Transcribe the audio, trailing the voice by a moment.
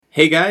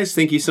Hey guys,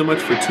 thank you so much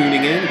for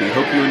tuning in. We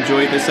hope you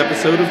enjoyed this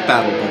episode of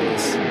Battle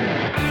Buddies.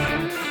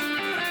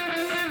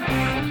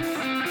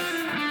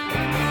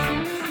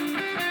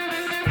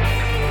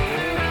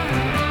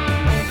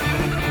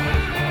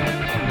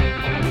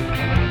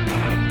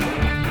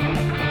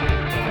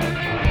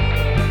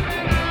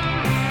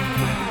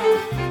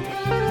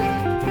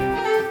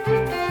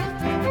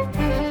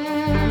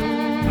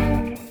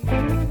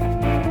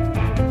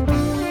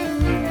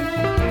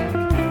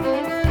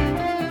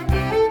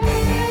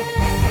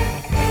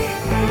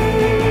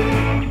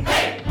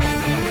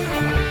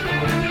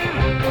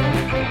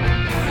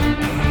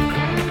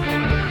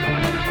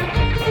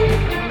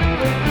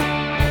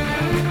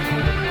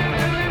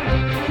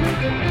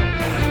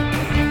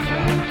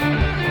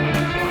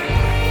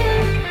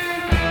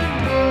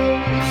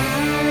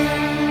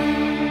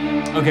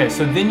 Okay,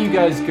 so then you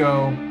guys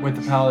go with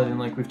the paladin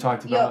like we've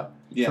talked about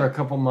for a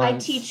couple I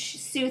months. teach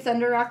Sue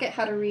Thunderrocket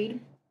how to read.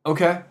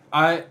 Okay,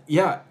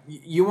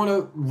 you want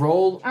to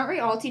roll. Aren't we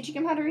all teaching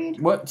him how to read?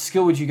 What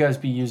skill would you guys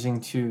be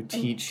using to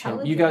teach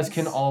him? You guys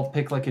can Intelligence. all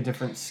pick like a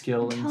different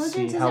skill and Intelligence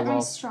see isn't how my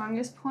well.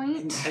 strongest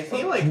point. I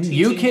feel like teaching...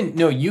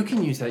 You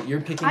can use that.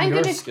 You're picking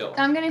your skill.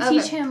 I'm gonna Okay.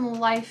 teach him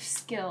life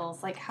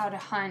skills, like how to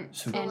hunt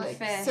So and Like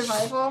fish.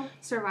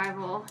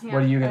 survival. Yeah.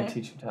 What are you gonna Okay.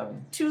 teach him,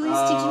 Tavin?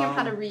 Tully's teaching him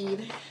how to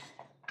read.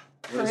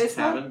 What is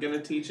Charisma? Tavin gonna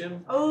teach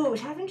him? Oh,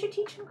 haven't you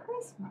teach him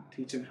charisma?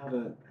 Teach him how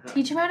to...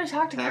 Teach him how to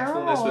talk to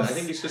tactfulness, girls. but I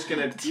think he's just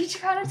gonna... Teach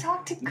him how to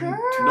talk to girls.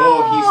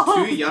 No,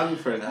 he's too young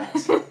for that.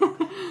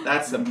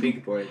 That's a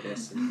big boy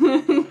lesson.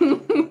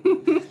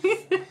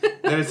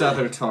 There's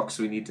other talks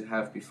we need to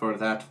have before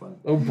that one.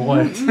 Oh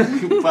boy.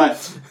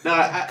 But, no,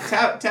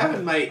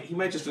 Tavin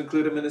might just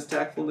include him in his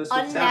tactfulness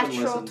with Tavin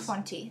Unnatural lessons.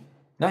 20.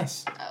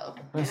 Nice. Oh.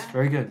 Nice.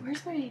 Very good.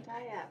 Where's my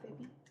die at,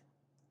 baby?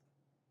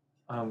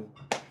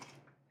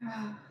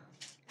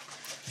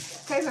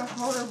 Guys are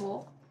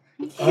horrible.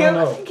 Can't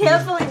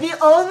believe the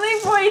only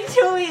point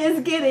Tui is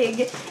getting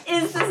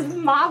is this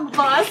mob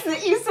boss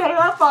that you set her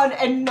up on,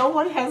 and no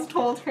one has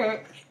told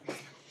her.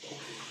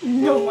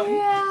 No one.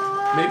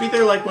 Yeah. Maybe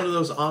they're like one of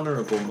those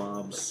honorable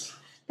mobs.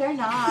 They're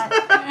not.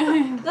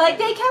 Like,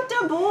 they kept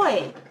a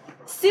boy.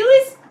 Sue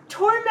is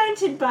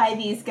tormented by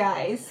these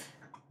guys.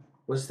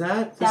 Was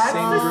that the That's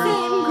same the group?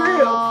 same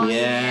group.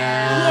 Yeah.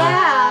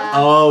 Yeah.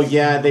 Oh,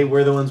 yeah, they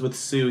were the ones with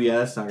Sue. Yeah,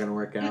 that's not gonna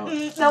work out.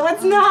 No,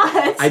 it's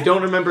not. I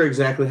don't remember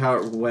exactly how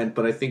it went,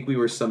 but I think we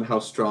were somehow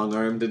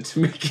strong-armed into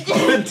making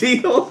the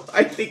deal.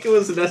 I think it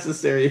was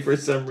necessary for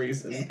some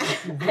reason.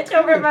 I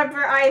don't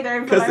remember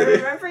either, but 'Cause I it-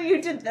 remember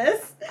you did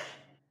this.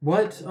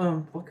 What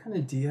kind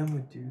of DM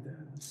would do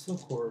that? It's so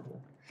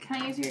horrible.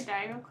 Can I use your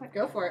die real quick?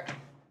 Go for it.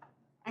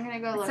 I'm gonna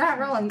go It's look. not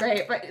rolling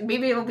great, but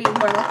maybe it'll be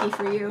more lucky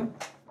for you.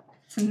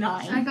 It's a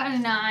 9. I got a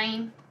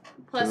 9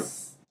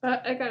 plus.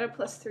 I got a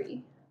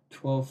 +3.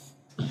 12.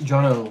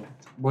 Jono,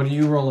 what are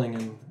you rolling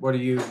and what are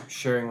you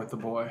sharing with the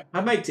boy? I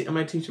might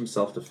teach him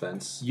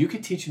self-defense. You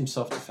could teach him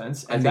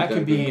self-defense, I and think that could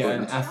that'd be be an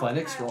important.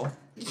 athletics roll.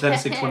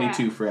 That's a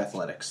 22 for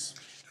athletics.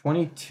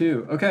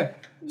 22. Okay.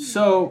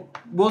 So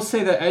we'll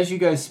say that as you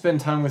guys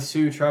spend time with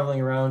Sue traveling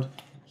around,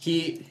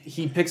 he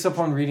picks up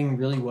on reading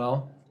really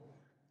well.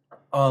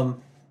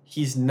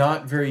 He's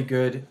not very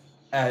good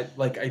at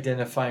like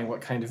identifying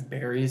what kind of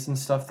berries and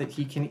stuff that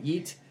he can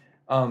eat.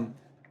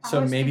 So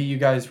maybe you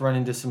guys run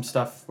into some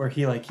stuff where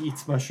he like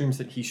eats mushrooms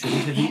that he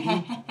shouldn't have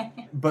eaten.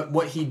 But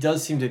what he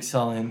does seem to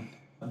excel in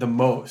the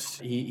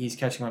most, he's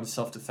catching on to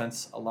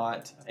self-defense a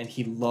lot, and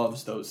he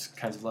loves those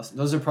kinds of lessons.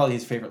 Those are probably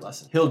his favorite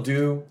lessons. He'll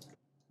do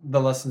the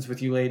lessons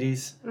with you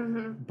ladies,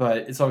 but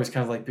it's always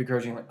kind of like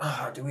begrudging,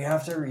 like, do we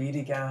have to read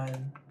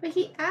again? But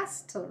he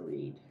asked to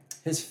read.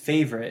 His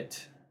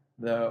favorite,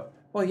 though,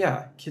 well,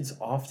 yeah, kids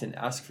often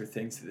ask for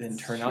things that then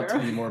turn out to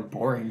be more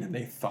boring than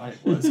they thought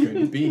it was going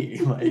to be.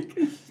 Like,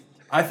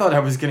 I thought I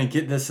was going to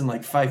get this in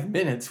like 5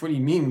 minutes. What do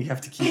you mean we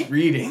have to keep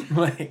reading?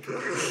 Like,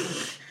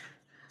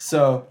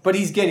 so, but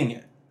he's getting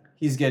it.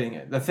 He's getting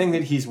it. The thing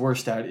that he's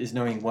worst at is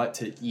knowing what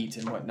to eat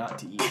and what not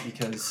to eat,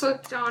 because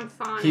Cooked on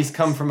phonics. he's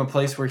come from a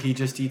place where he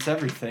just eats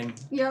everything.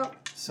 Yep.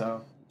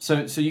 So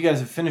you guys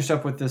have finished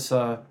up with this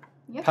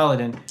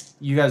paladin.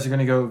 You guys are going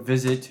to go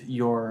visit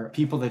your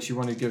people that you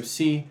want to go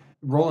see.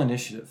 Roll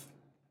initiative.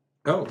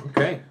 Oh,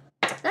 okay.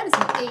 That is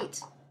an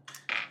 8.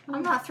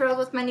 I'm not thrilled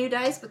with my new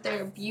dice, but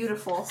they're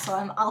beautiful,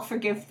 so I'll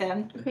forgive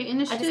them. Okay, I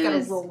initiative just gotta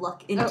is- roll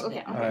luck into Oh, okay.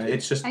 them. All right.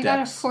 It's just I got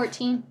a dex.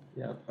 14.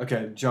 Yeah.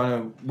 Okay,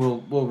 Jono,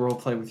 we'll role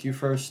play with you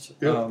first.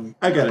 Yep.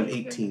 I got an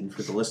 18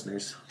 for the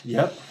listeners.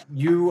 Yep.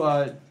 You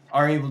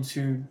are able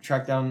to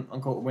track down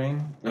Uncle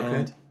Wing,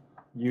 and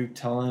you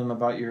tell him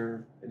about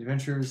your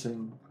adventures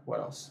and what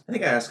else. I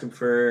think I asked him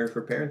for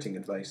parenting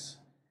advice.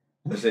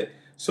 That's it.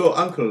 So,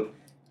 Uncle,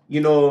 you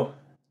know,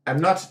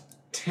 I'm not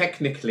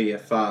technically a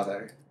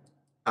father.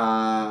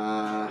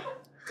 Oh,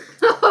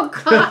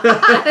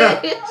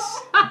 gosh.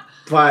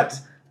 But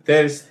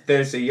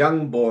there's a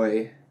young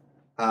boy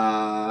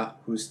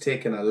who's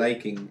taken a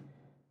liking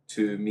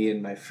to me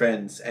and my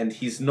friends, and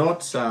he's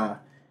not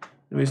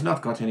he's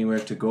not got anywhere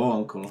to go,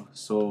 Uncle.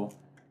 So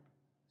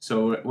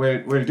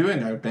we're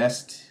doing our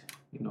best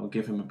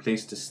give him a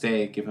place to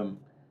stay, give him,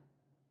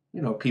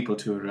 people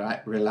to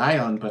rely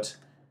on. But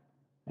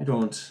I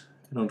don't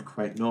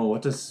quite know.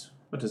 What does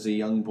a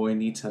young boy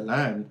need to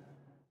learn?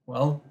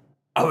 Well,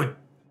 I would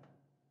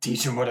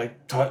teach him what I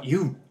taught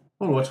you.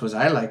 Well, what was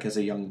I like as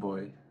a young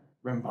boy?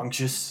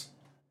 Rambunctious,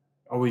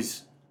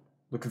 always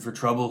looking for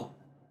trouble,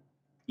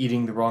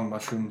 eating the wrong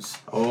mushrooms.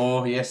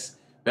 Oh, yes.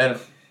 Well,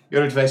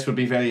 your advice would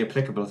be very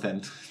applicable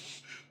then.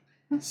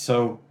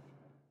 So,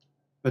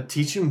 but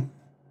teach him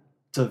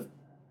to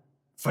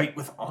fight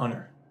with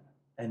honor,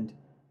 and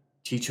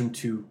teach him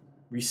to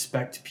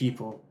respect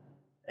people,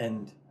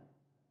 and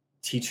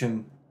teach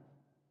him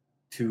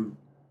to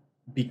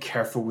be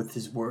careful with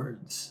his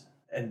words,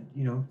 and,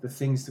 the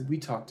things that we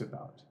talked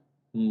about.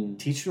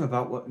 Teach him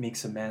about what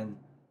makes a man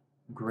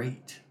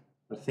great.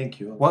 Well, thank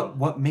you.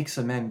 What makes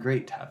a man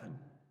great, Tavin?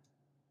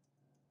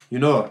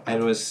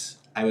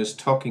 I was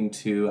talking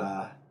to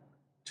a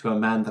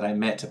man that I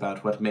met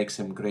about what makes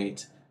him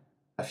great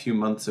a few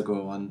months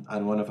ago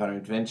on one of our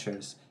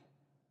adventures,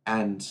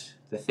 and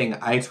the thing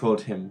I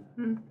told him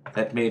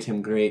that made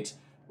him great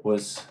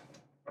was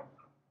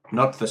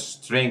not the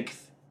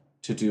strength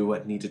to do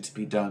what needed to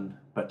be done,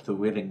 but the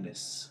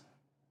willingness.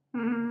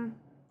 That's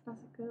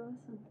a good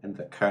lesson. And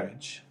the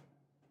courage.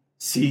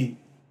 See,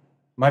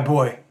 my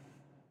boy,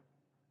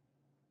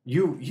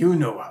 you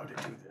know how to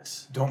do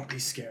this. Don't be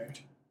scared.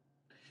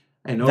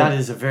 I know. That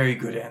is a very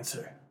good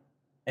answer.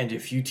 And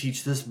if you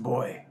teach this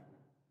boy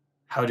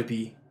how to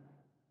be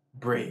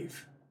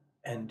brave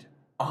and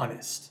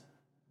honest,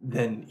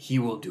 then he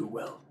will do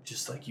well,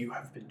 just like you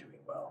have been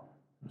doing well.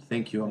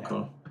 Thank you,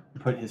 Uncle.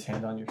 Put his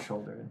hand on your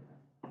shoulder.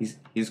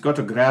 He's got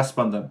a grasp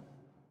on the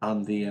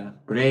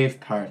brave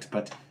part,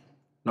 but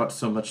not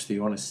so much the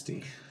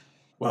honesty.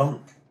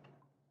 Well,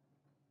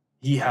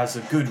 he has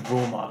a good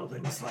role model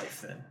in his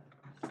life then.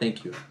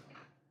 Thank you.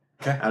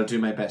 Okay. I'll do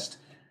my best.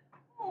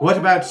 What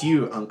about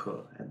you,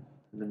 Uncle? And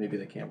then maybe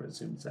the camera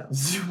zooms out.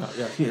 Zoom out,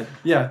 yeah.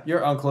 Yeah,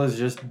 your uncle has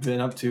just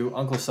been up to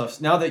uncle stuff.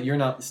 Now that you're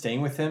not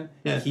staying with him,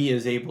 he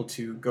is able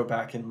to go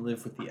back and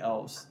live with the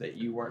elves that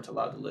you weren't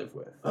allowed to live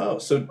with. Oh,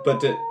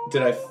 but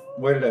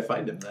where did I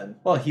find him then?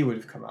 Well, he would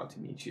have come out to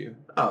meet you.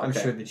 Oh, okay. I'm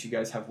sure that you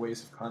guys have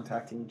ways of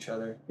contacting each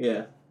other.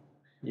 Yeah.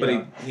 Yeah.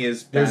 But he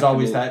is. There's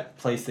always that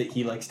place that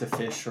he likes to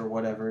fish or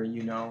whatever.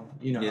 You know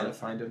how to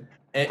find him.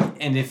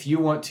 And if you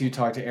want to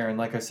talk to Aaron,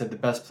 like I said, the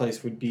best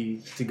place would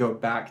be to go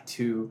back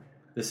to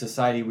the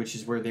society, which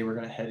is where they were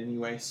going to head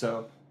anyway.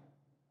 So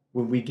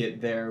when we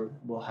get there,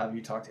 we'll have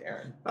you talk to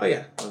Aaron. Oh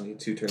yeah, I'll need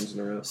 2 turns in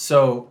a row.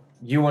 So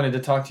you wanted to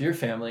talk to your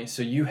family,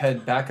 so you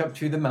head back up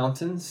to the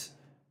mountains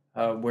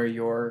where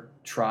your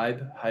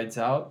tribe hides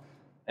out.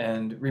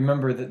 And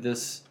remember that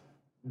this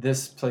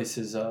place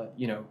is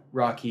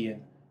rocky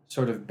and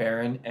sort of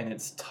barren, and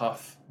it's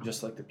tough,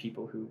 just like the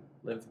people who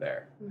live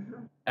there.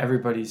 Mm-hmm.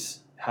 Everybody's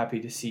happy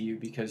to see you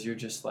because you're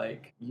just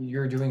like,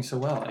 you're doing so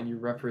well and you're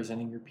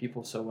representing your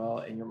people so well,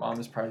 and your mom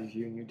is proud of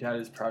you and your dad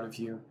is proud of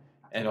you,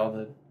 and all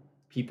the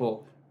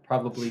people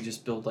probably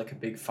just build like a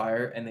big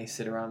fire and they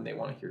sit around and they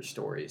want to hear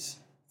stories.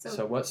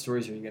 So what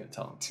stories are you going to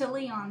tell them?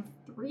 Tilly on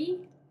 3?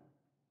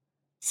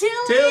 Tilly!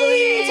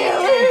 Tilly!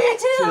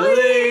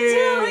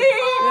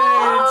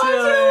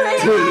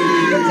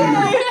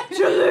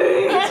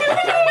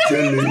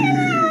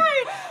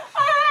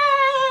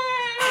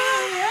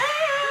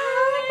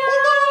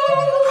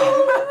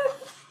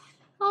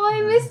 Oh,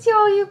 I missed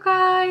y'all, you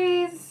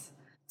guys.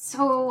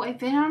 So I've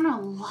been on a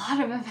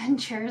lot of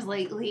adventures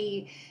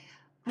lately,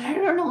 but I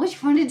don't know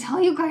which one to tell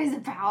you guys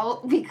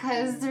about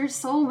because there's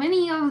so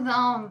many of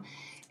them.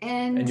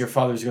 And your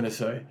father's going to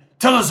say,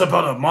 "Tell us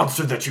about a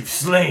monster that you've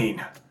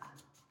slain.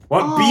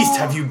 What beast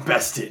have you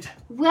bested?"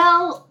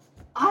 Well,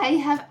 I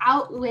have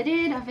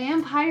outwitted a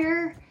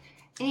vampire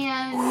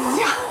and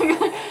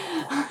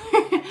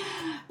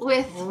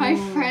with my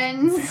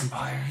friends.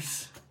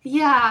 Vampires.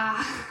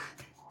 Yeah.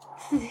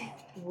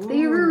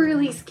 They were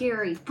really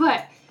scary,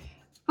 but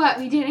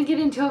we didn't get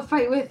into a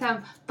fight with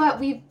them. But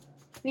we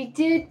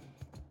did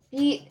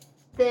beat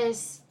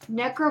this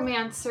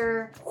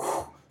necromancer.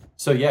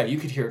 So yeah, you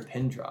could hear a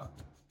pin drop.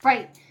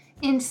 Right.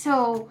 And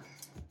so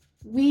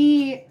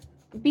we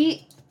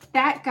beat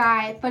that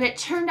guy, but it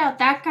turned out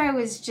that guy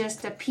was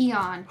just a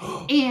peon.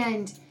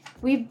 And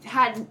we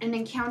had an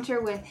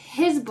encounter with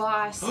his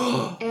boss,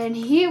 and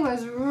he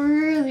was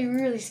really,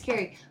 really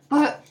scary.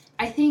 But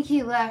I think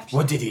he left.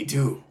 What did he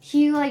do?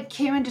 He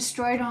came and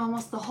destroyed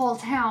almost the whole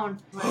town.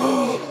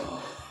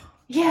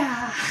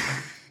 Yeah.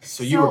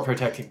 So you were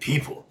protecting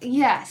people.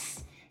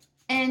 Yes.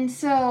 And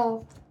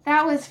so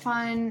that was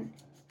fun.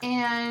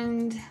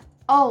 And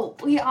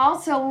we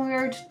also, when we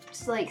were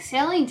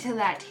sailing to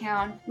that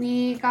town,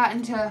 we got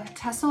into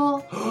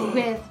tussle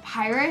with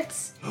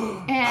pirates.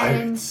 And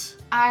Pirates.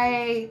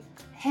 I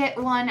hit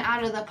one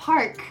out of the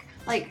park,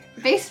 like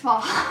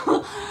baseball,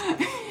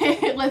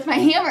 with my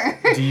hammer.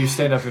 Do you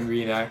stand up and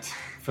reenact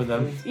for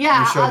them?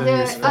 Yeah, You show I'll them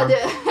your do sport?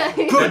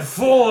 it. Good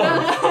form!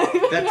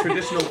 That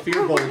traditional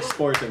fear-ball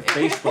sport of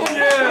baseball.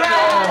 Yeah!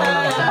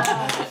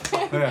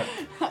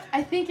 I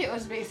I think it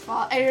was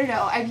baseball. I don't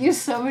know. I've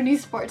used so many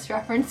sports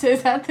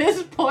references at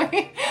this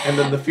point. And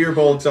then the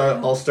Fearbolgs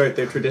all start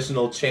their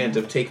traditional chant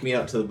of "Take me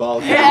out to the ball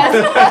game."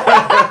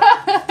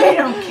 Yes. They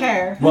don't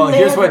care. Well, They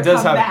here's never what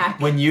does come happen back.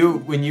 when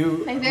you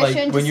Maybe I like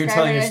shouldn't when you're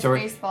describe telling it your as story.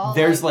 baseball,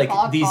 There's like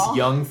bog these ball.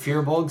 young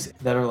Fearbolgs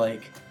that are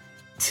like,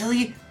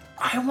 Tilly,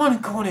 I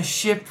want to go on a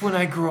ship when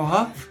I grow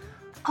up.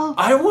 Oh,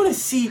 I want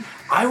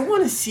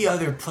to see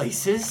other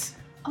places.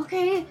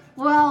 okay.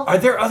 Well, Are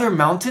there other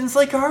mountains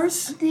like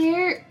ours?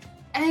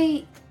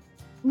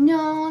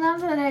 no, not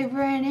that I've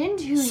ran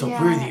into So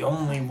yet. we're the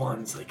only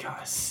ones like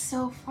us.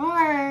 So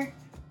far,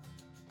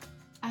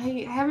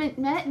 I haven't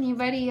met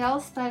anybody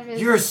else that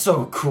is. You're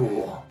so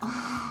cool.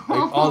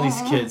 Like all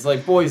these kids,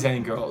 like boys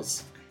and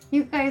girls,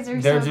 You guys are.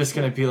 they're so just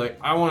gonna be like,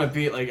 I want to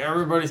be like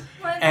everybody's,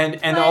 When- and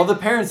when- all the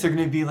parents are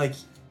gonna be like,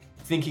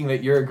 thinking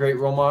that you're a great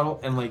role model,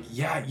 and like,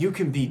 yeah, you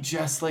can be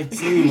just like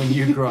Tilly when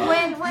you grow up.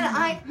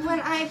 when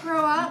I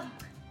grow up,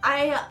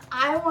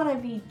 I want to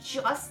be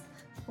just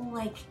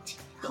like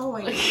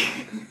Tilly.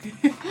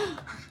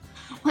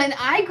 When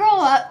I grow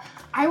up,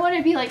 I want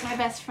to be like my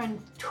best friend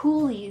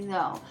Tuli,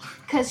 though,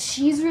 because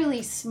she's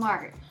really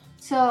smart.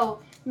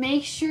 So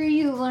make sure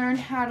you learn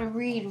how to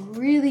read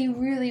really,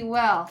 really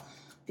well,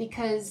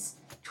 because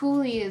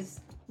Tuli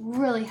is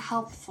really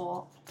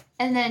helpful.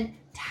 And then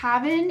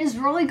Tavin is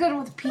really good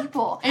with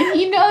people, and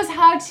he knows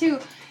how to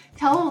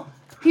tell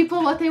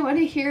people what they want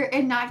to hear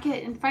and not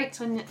get in fights.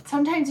 When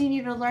sometimes you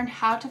need to learn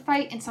how to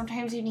fight, and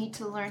sometimes you need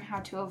to learn how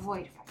to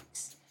avoid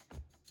fights.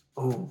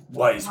 Oh,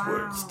 wise Wow.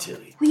 words,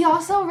 Tilly. We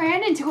also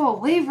ran into a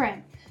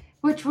wyvern,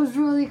 which was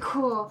really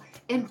cool,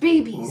 and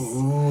babies.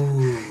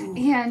 Ooh.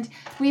 And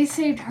we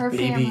saved her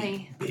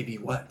family. Baby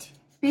what?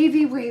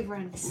 Baby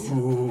wyverns.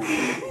 Ooh.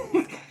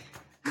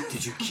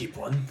 Did you keep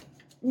one?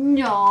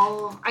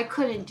 No, I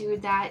couldn't do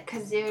that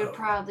because they would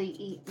probably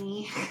eat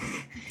me.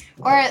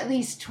 Or at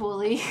least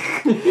Tuli.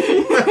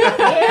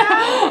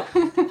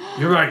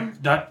 You're right.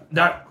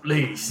 That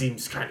lady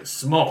seems kind of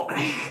small.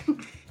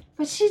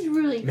 But she's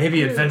really Maybe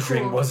really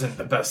adventuring cool. wasn't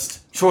the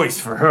best choice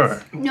for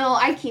her. No,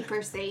 I keep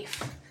her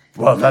safe.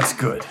 Well, that's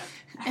good.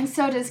 And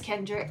so does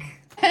Kendrick.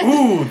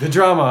 Ooh, the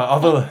drama.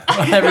 Although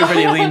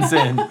everybody leans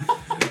in.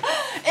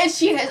 And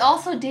she is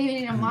also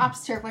dating a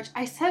mobster, which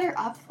I set her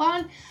up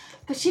on,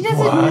 but she doesn't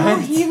know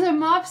What? he's a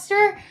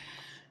mobster.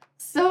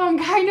 So I'm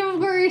kind of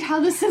worried how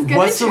this is gonna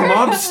What's a turn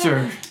out.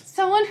 mobster?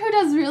 Someone who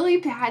does really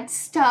bad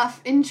stuff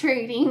in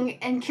trading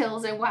and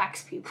kills and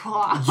whacks people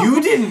off.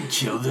 You didn't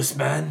kill this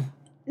man.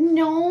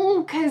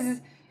 No, because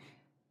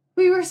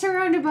we were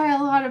surrounded by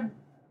a lot of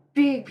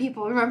big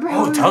people. Remember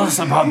how Oh, we tell were- us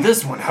about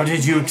this one. How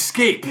did you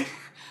escape?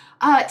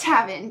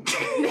 Tavin.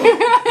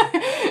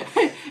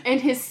 And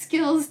his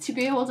skills to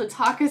be able to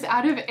talk us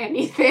out of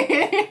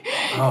anything.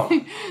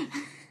 Oh.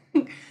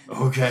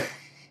 Okay.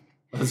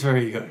 That's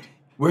very good.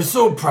 We're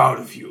so proud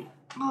of you.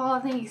 Oh,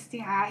 thanks,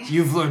 Dad.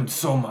 You've learned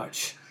so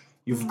much.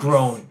 You've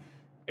grown.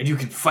 And you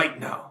can fight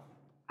now.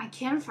 I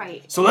can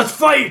fight. So let's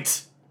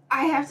fight!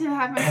 I have to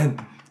have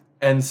my...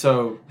 And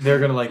so they're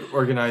gonna like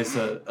organize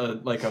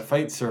a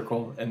fight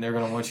circle, and they're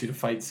gonna want you to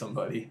fight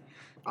somebody.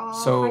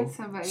 fight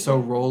somebody. So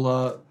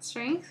roll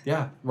Strength?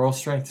 roll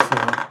strength.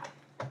 So,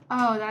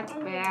 Oh, that's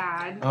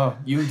bad. oh,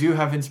 you do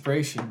have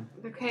inspiration.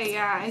 Okay,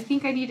 yeah, I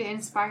think I need to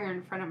inspire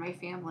in front of my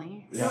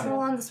family. Don't Yeah.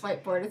 roll on this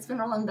whiteboard. It's been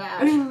rolling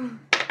bad.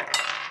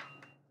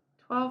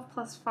 12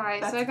 plus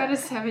 5, That's so I got a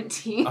better.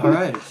 17. All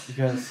right, you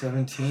got a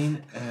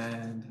 17,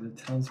 and the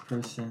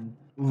townsperson.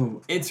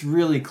 Ooh, it's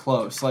really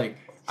close. Like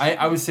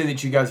I would say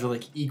that you guys are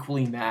like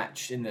equally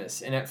matched in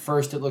this. And at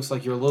first, it looks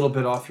like you're a little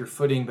bit off your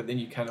footing, but then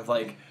you kind of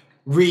like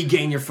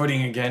regain your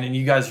footing again, and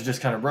you guys are just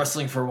kind of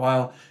wrestling for a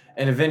while,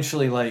 and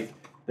eventually like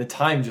the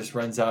time just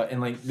runs out, and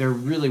like there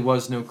really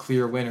was no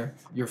clear winner.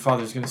 Your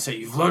father's gonna say,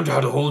 "You've learned how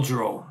to hold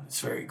your own.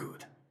 It's very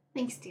good."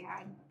 Thanks,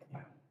 Dad. Yeah.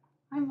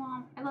 Hi,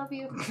 Mom. I love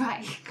you.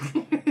 Bye.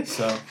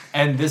 So,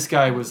 and this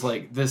guy was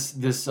like this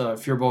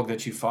Fearbolg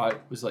that you fought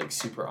was like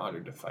super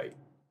honored to fight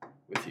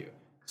with you.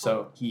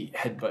 So he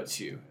headbutts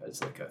you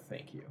as like a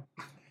thank you.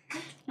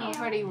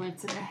 Nobody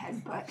wins in a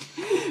headbutt.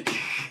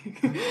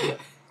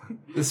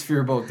 This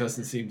Fearbolg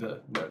doesn't seem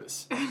to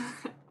notice.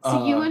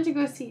 So you went to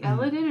go see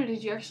Eladin, or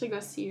did you actually go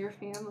see your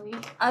family? No,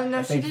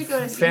 I she think did go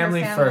to see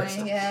family her family.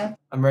 first. Yeah.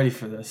 I'm ready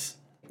for this.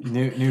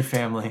 New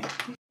family.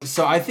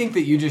 So I think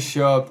that you just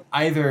show up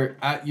either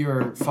at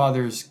your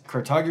father's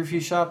cartography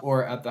shop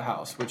or at the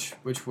house.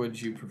 Which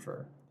would you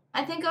prefer?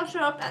 I think I'll show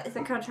up at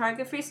the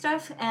cartography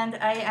stuff, and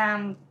I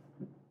am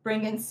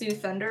bringing Sue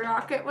Thunder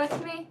Rocket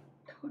with me.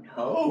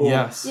 Oh.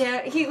 Yes.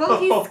 Yeah, he's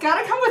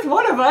gotta come with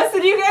one of us,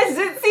 and you guys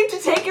didn't seem to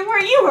take him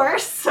where you were, I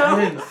so...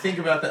 didn't think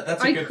about that.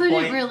 That's a I good couldn't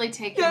point. really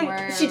take him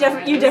where You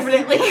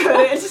definitely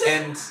couldn't.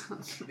 And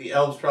the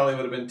elves probably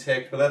would have been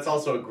ticked, but that's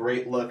also a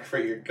great look for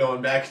your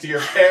going back to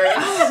your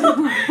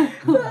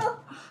parents.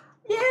 Well,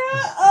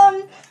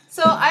 yeah,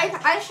 So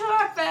I show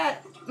up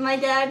at my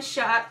dad's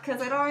shop because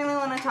I don't really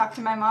want to talk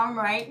to my mom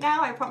right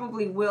now. I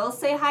probably will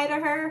say hi to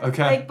her,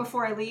 Okay. like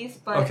before I leave,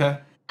 but Okay.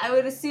 I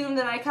would assume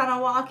that I kind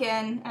of walk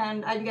in,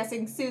 and I'm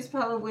guessing Sue's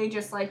probably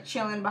just like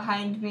chilling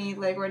behind me,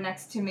 like or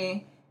next to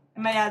me.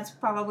 My dad's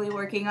probably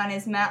working on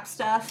his map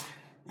stuff.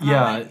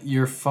 Yeah,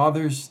 your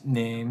father's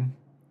name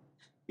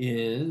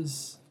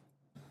is...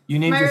 You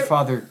named your My-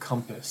 father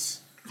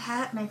Compass.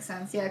 That makes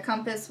sense. Yeah,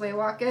 Compass,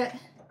 Waywocket.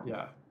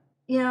 Yeah.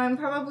 You know, I'm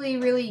probably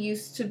really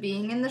used to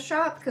being in the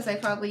shop because I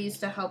probably used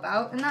to help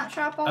out in that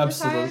shop all the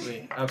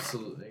time.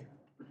 Absolutely.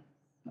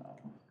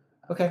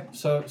 Okay,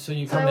 so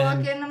you So I come walk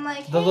in, in, I'm like,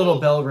 hey, the little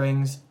bell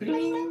rings.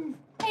 Bling.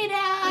 hey,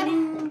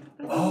 Dad.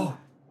 Oh,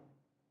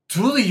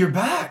 Julie, you're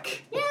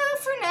back. Yeah,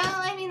 for now.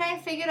 I mean, I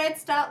figured I'd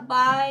stop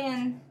by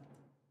and.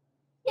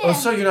 Yeah. Oh,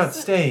 so you're not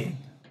staying.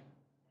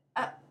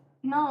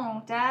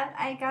 No, Dad,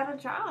 I got a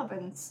job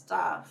and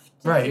stuff.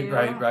 to Right.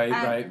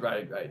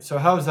 do. So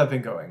how has that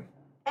been going?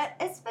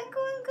 It's been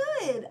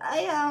going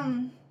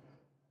good.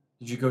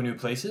 Did you go new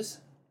places?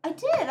 I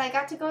did. I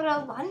got to go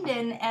to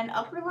London, and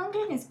Upper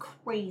London is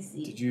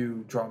crazy. Did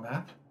you draw a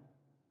map?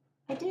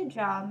 I did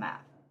draw a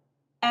map.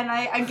 And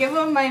I give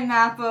him my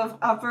map of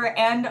Upper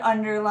and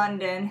Under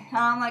London. And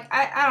I'm like,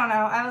 I don't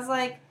know.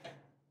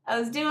 I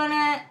was doing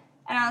it,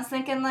 and I was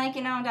thinking, like,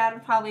 you know, Dad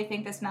would probably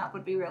think this map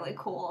would be really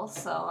cool.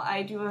 So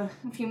I do a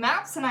few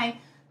maps, and I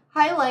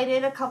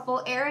highlighted a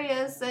couple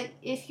areas that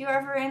if you're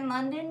ever in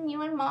London,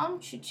 you and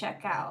Mom should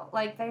check out.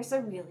 Like, there's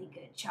a really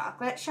good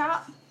chocolate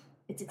shop.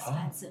 It's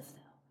expensive,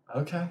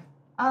 though. Okay.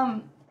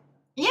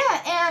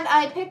 Yeah, and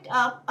I picked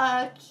up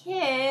a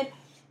kid.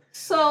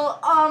 So,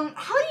 how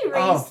do you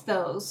raise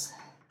those?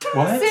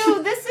 What?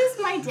 Sue, this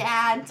is my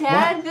dad.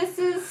 Dad, this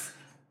is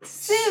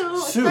Sue,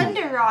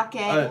 Thunder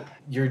Rocket.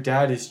 Your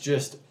dad is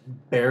just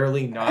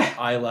barely not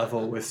eye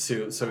level with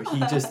Sue, so he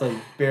just like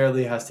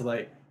barely has to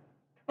like.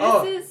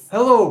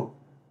 Hello,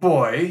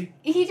 boy.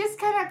 He just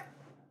kind of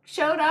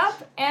showed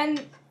up,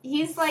 and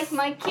he's like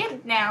my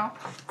kid now.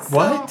 So,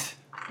 What?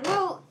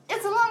 Well,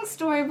 it's a long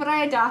story, but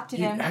I adopted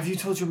him. Have you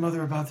told your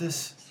mother about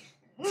this?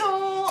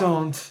 No.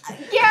 Don't.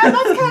 Yeah,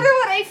 that's kind of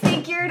what I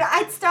figured.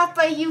 I'd stop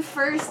by you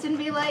first and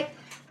be like,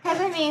 because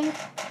I mean,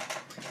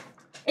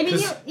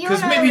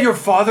 Because maybe your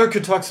father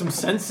could talk some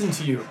sense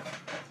into you.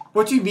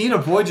 What do you mean a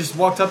boy just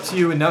walked up to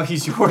you and now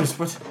he's yours?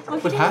 What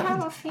didn't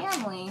happened? have a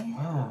family.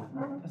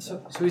 Oh,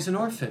 so he's an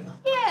orphan.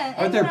 Yeah.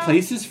 Are there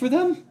places for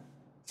them?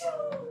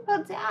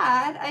 Well,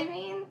 Dad, I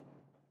mean,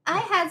 I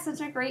had such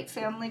a great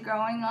family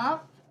growing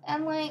up,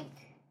 and like,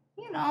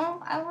 you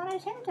know, I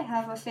wanted him to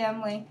have a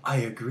family. I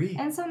agree.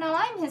 And so now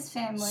I'm his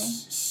family.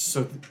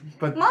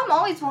 But Mom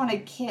always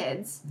wanted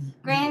kids,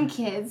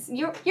 grandkids.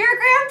 Your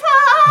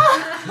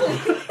grandpa!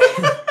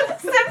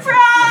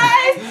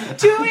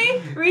 Surprise!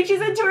 Julie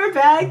reaches into her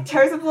bag,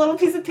 tears up a little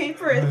piece of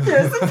paper, and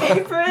throws the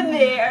paper in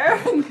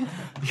there.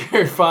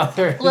 your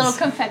father. Little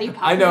confetti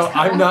poppers. I know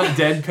I'm not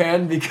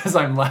deadpan because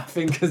I'm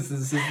laughing because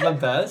this is the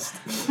best.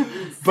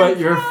 But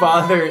your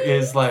father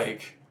is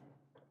like.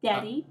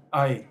 Daddy.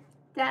 I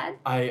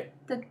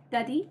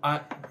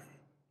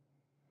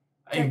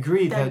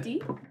agree that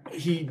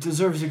he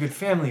deserves a good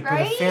family, but a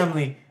Right?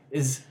 family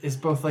is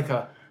both like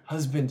a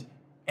husband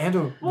and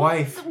a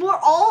wife. We're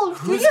all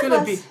Who's three of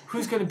gonna us.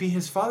 who's gonna be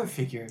his father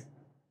figure?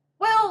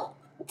 Well,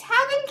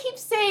 Tavin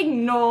keeps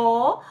saying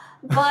no,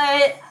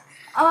 but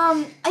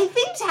I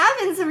think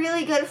Tavin's a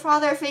really good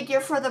father figure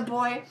for the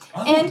boy.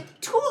 Oh.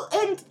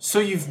 And So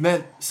you've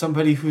met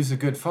somebody who's a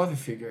good father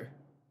figure.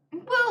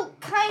 well,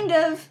 kind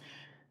of.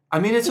 I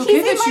mean, it's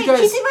okay that you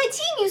guys. He's in my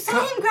team. You saw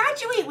him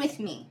graduate with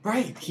me.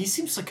 Right, he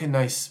seems like a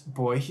nice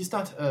boy. He's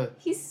not a.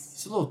 He's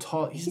He's a little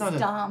tall. He's not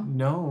dumb. a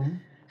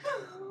gnome.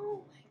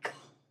 Oh my god.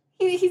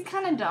 He's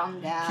kind of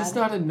dumb, Dad. He's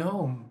not a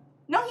gnome.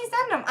 No, he's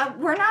not dumb.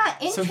 We're not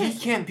So interested. he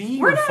can't be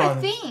We're your not father.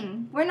 a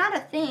thing. We're not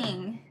a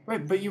thing.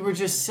 Right, but you were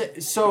just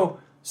so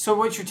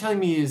what you're telling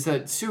me is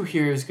that Sue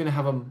here is gonna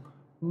have a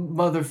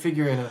mother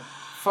figure and a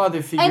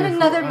father figure. And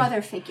another for,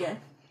 mother figure.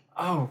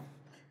 Oh,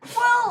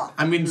 Well,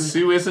 I mean,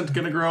 Sue isn't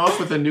gonna grow up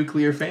with a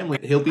nuclear family.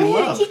 He'll be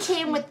loved. he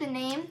came with the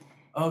name.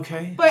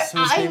 okay. But so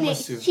his name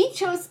was Sue. he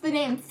chose the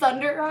name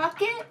Thunder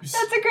Rocket.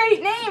 That's a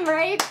great name,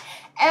 right?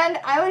 And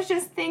I was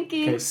just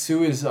thinking, Okay,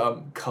 Sue is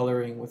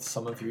coloring with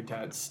some of your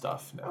dad's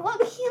stuff now.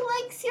 look,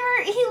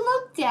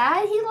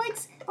 Dad, he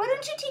likes, why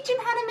don't you teach him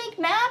how to make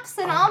maps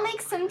and I'll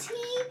make some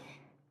tea?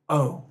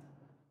 Oh.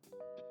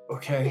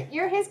 Okay.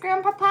 You're his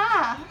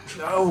grandpapa.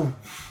 No.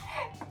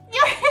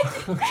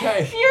 You're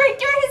Okay. you're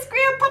his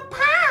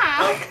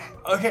grandpapa.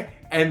 Okay.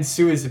 And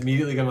Sue is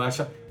immediately gonna lash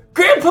out.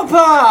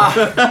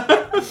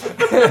 Grandpapa!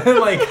 And,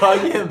 like hug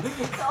him.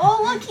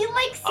 Oh, look, he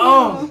likes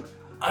you.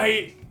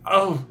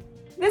 Oh.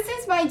 This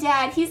is my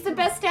dad. He's the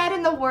best dad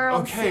in the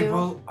world, Okay, Sue.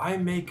 well, I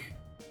make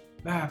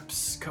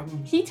maps.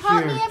 Come He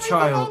taught here, me everything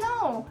child. I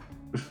know.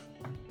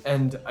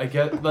 And I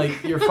get,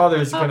 like, your father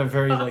is gonna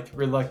very, like,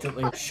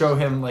 reluctantly show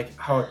him, like,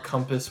 how a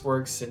compass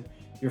works, and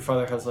your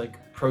father has, like,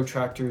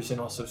 protractors and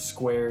also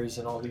squares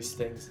and all these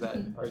things that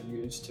are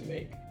used to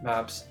make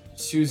maps.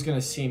 Sue's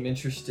gonna seem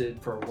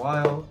interested for a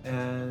while,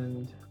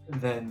 and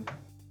then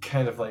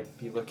kind of, like,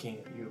 be looking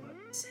at you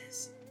like, this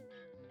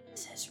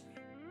is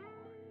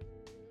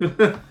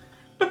real.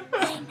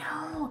 I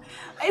know.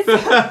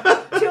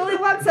 So Julie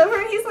walks over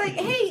and he's like,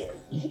 hey,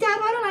 Dad,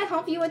 why don't I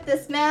help you with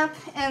this map?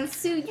 And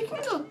Sue, you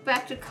can go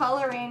back to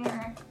coloring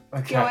or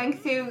Okay. going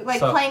through, like,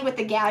 So- playing with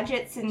the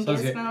gadgets and So,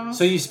 okay. gizmos.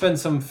 So you spend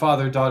some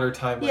father-daughter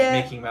time like, Yeah.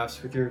 making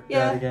maps with your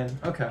Yeah. dad again.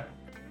 Okay.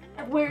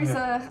 Where's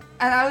and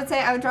I would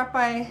say I would drop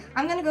by.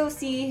 I'm gonna go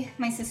see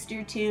my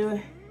sister too.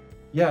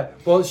 Yeah.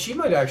 Well, she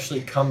might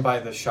actually come by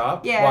the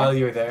shop Yeah. while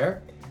you're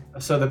there.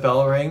 So the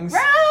bell rings,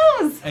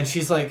 Rose. and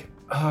she's like,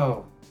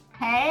 "Oh,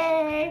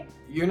 Hey.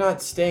 you're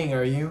not staying,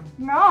 are you?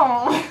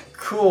 No.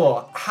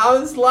 Cool.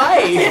 How's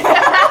life?"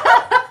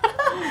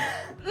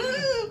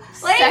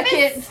 Life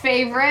Second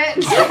favorite.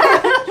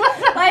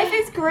 Life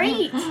is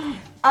great.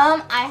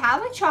 I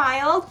have a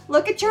child.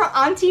 Look at your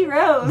Auntie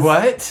Rose.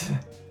 What?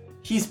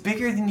 He's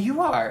bigger than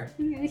you are.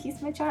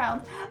 He's my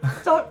child.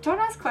 Don't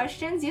ask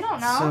questions. You don't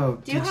know.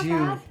 So, Do you did have you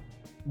that?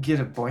 get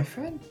a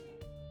boyfriend?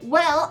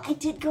 Well, I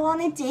did go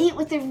on a date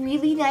with a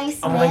really nice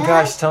Oh man. my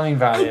gosh, tell me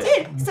about I it.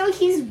 did. So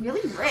he's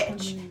really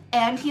rich,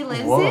 and he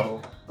lives in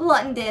Whoa.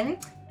 London.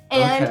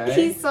 And Okay.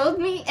 he sold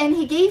me, and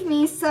he gave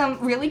me some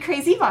really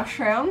crazy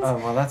mushrooms. Oh,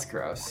 well, that's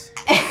gross.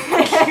 and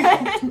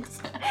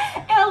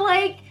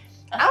like,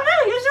 I don't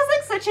know, he was just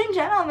like such a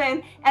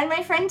gentleman. And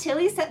my friend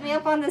Tilly set me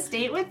up on this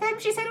date with him.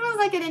 She said it was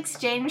like an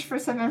exchange for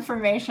some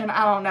information.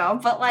 I don't know,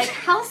 but like,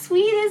 how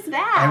sweet is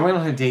that? I went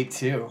on a date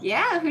too.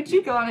 Yeah, who'd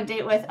you go on a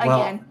date with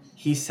Well, again?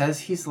 he says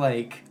he's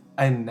like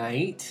a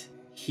knight.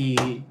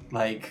 He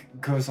like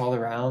goes all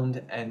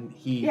around and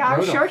he Yeah, I'm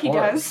rode a sure he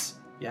horse. does.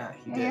 Yeah,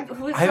 he Yeah, did.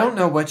 who's I don't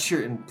know what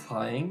you're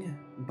implying,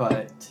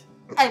 but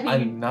I mean,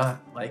 I'm not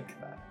like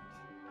that.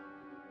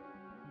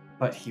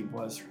 But he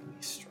was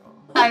really strong.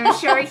 I'm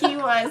sure he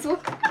was.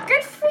 Well,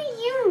 good for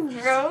you,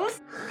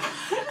 Rose.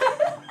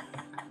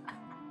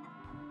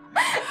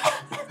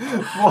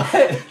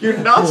 What? Your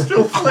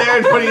nostril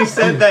flared when he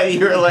said that.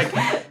 You were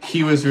like,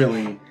 he was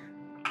really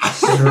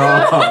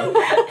strong.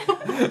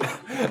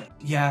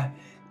 Yeah,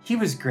 he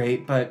was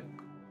great, but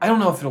I don't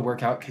know if it'll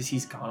work out because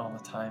he's gone all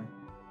the time.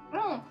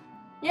 Oh,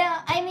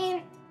 yeah, I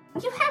mean,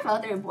 you have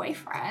other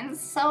boyfriends,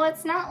 so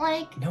it's not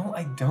like. No,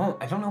 I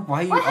don't. I don't know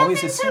why you What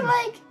always happened assume. to,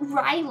 like,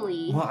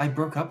 Riley? Well, I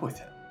broke up with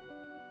him.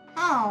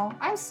 Oh,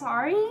 I'm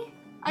sorry.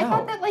 I No.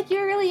 thought that, like, you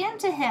were really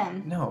into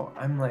him. No,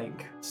 I'm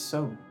like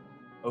so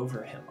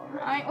over him already.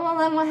 Alright, well,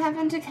 then what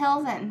happened to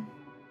Kelvin?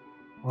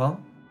 Well,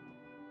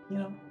 you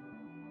know,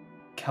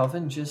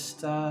 Kelvin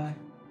just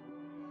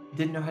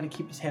didn't know how to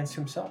keep his hands to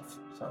himself.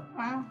 So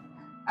Wow.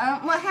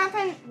 What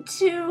happened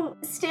to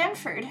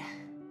Stanford?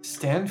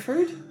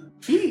 Stanford,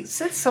 he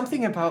said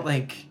something about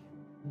like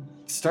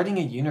starting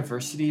a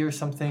university or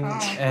something,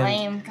 Oh, and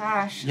lame.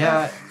 Gosh.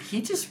 yeah,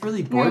 he just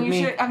really No, bored you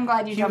me. should, I'm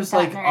glad you He jumped was that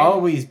like nerd.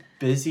 always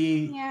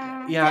busy.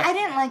 Yeah. Yeah. I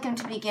didn't like him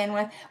to begin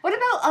with.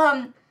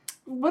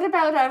 What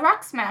about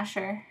Rock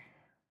Smasher?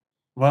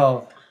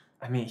 Well,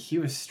 I mean, he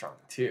was strong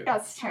too.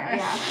 That's true.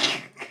 Yeah.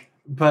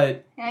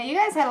 But Yeah. You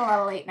guys had a lot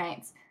of late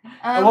nights.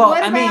 well,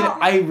 what I mean,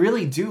 about- I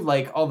really do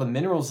like all the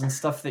minerals and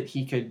stuff that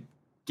he could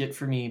get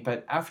for me,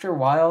 but after a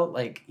while,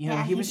 like, you know,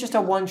 Yeah, he he was did just a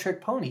not. one-trick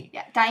pony.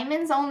 Yeah,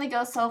 diamonds only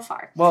go so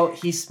far. Well,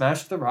 he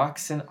smashed the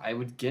rocks and I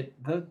would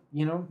get the,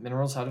 you know,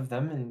 minerals out of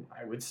them and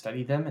I would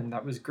study them and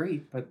that was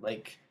great, but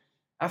like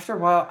after a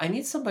while, I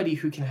need somebody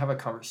who can have a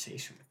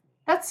conversation with me.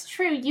 That's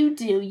true. You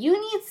do. You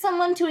need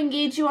someone to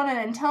engage you on an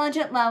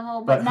intelligent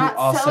level, but But not who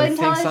also so thinks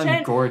I'm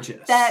intelligent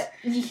gorgeous. that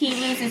he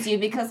loses you.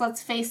 Because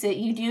let's face it,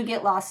 you do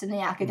get lost in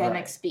the academic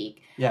Right.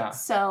 speak. Yeah.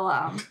 So,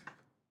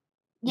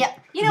 yeah,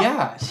 you know,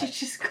 Yeah. She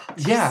just got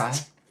Yeah.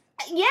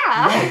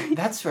 yeah. Right.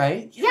 That's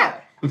right.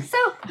 Yeah. So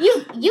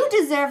you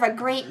deserve a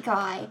great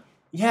guy.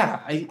 Yeah,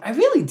 I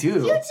really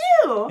do. You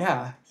do.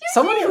 Yeah.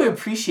 Someone do. who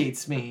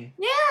appreciates me.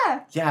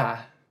 Yeah.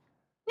 Yeah.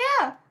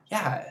 Yeah.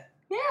 Yeah.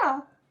 Yeah.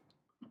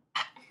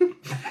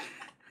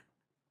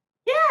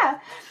 Yeah.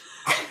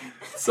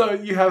 So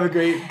you have a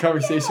great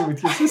conversation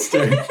with your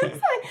sister.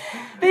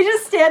 They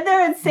just stand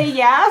there and say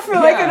yeah for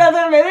like Yeah.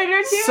 another minute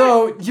or two.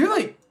 So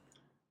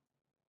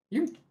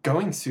you're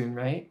going soon,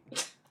 right?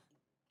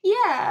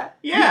 Yeah.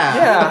 Yeah.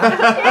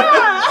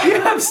 Yeah.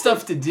 You have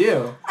stuff to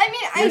do. I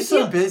mean, You're I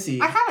so do.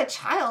 busy. I have a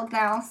child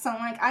now, so I'm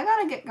like, I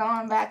gotta get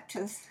going back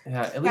to.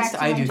 Yeah, at back least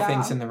to I my do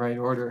things job. in the right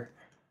order.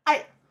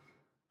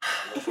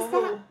 Is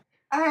that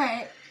all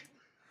right?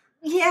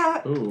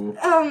 Yeah. Ooh.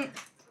 Oh,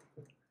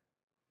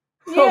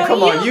 Yeah,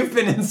 come on. you- You've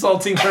been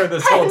insulting her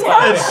this whole know,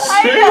 time.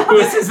 I know.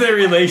 This is their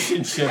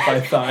relationship, I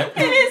thought.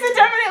 It is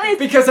definitely.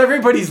 Because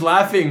everybody's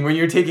laughing when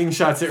you're taking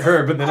shots at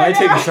her, but then I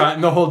take a know. shot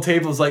and the whole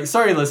table's like,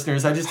 sorry,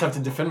 listeners, I just have to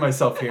defend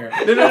myself here.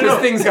 No, Because no.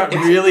 things got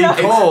really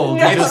cold.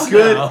 It's just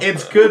good. now.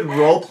 It's good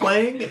role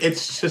playing.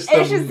 It's just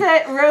It's just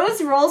that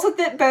Rose rolls with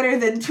it better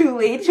than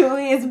Tuli.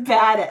 Tuli is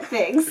bad at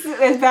things.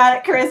 Is bad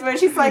at charisma.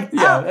 She's like,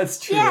 Yeah, oh, that's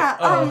true. yeah,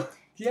 Oh,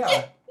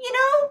 yeah. You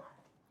know,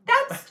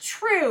 that's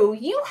true.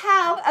 You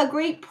have a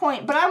great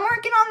point, but I'm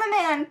working on the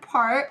man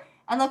part,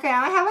 and look, I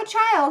have a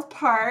child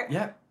part.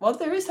 Yeah. Well,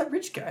 there is that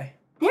rich guy.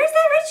 There's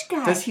that rich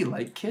guy. Does he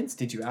like kids?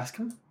 Did you ask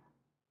him?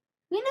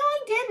 You know, I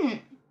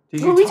didn't.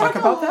 Did Well, you we talk talked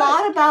about a that?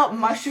 lot about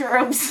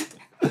mushrooms.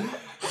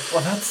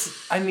 Well,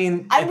 that's. I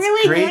mean, I'm it's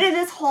really great. new to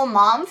this whole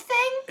mom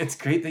thing. It's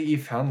great that you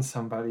found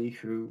somebody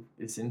who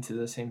is into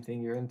the same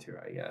thing you're into,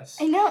 I guess.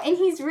 I know, and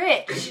he's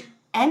rich.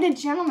 and a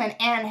gentleman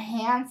and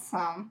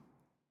handsome.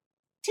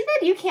 Too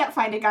bad you can't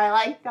find a guy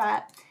like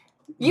that.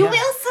 You Yeah.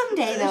 will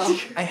someday, though.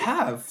 I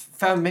have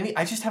found many.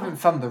 I just haven't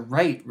found the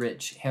right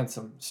rich,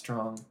 handsome,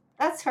 strong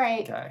That's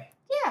right. guy.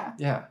 Yeah,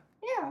 Yeah.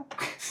 yeah.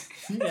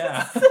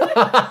 Yeah.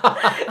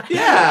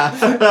 Yeah.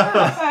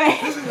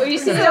 Alright. Well, you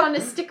see it on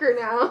a sticker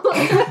now. Well,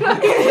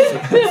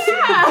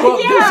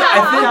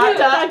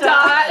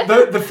 Yeah.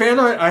 The fan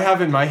art I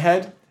have in my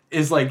head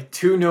is like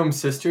two gnome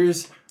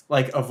sisters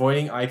like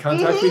avoiding eye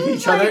contact with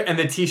each other, and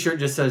the T-shirt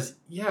just says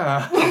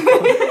 "yeah,"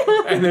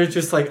 and they're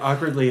just like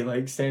awkwardly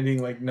like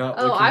standing like not.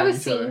 Oh, looking I at was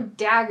each seeing other.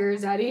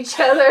 daggers at each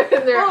other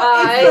in their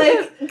Oh,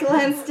 eyes. it's like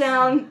glance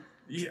down.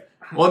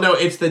 Well, no,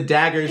 it's the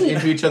daggers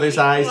into each other's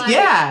eyes. Like,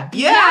 Yeah.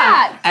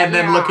 Yeah. And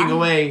then Yeah. looking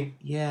away.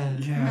 Yeah.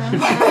 Yeah,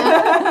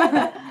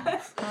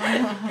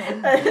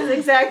 That is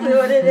exactly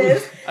what it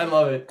is. I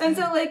love it. And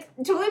so, like,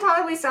 Julie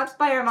probably stops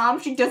by her mom.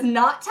 She does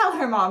not tell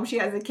her mom she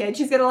has a kid.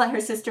 She's gonna let her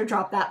sister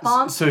drop that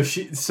bomb. So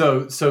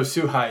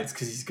Sue hides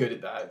because he's good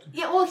at that.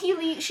 Yeah, well, she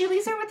leaves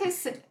her with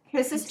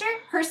her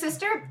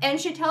sister, and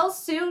she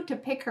tells Sue to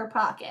pick her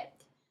pocket.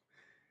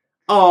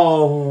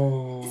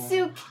 Oh.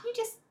 Sue, can you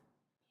just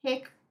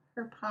pick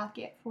her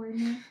pocket for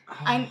me?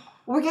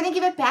 We're gonna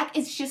give it back.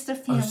 It's just a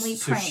family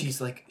so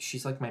prank.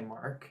 she's like my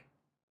mark.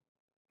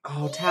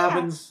 Oh,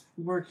 Tavin's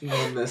working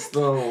on this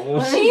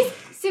though.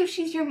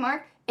 She's your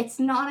mark. It's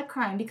not a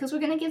crime because we're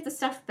gonna give the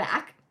stuff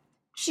back.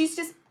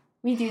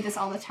 We do this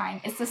all the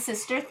time. It's a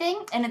sister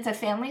thing and it's a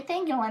family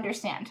thing. You'll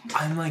understand.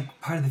 I'm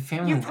like part of the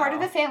family. You're part of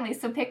now. the family,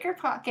 so pick her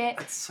pocket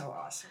That's so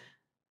awesome.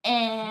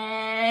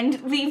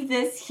 and leave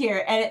this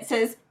here. And it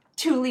says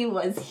Thule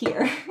was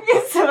here.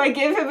 So I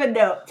give him a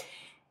note.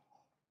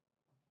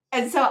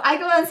 And so I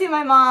go and see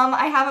my mom.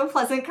 I have a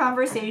pleasant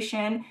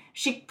conversation.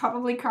 She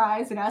probably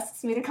cries and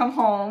asks me to come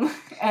home.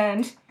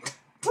 And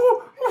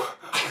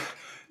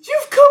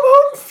You've come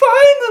home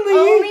finally.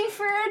 only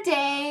for a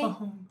day.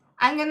 Oh,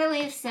 I'm gonna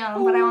leave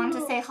soon, but I wanted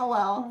to say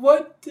hello.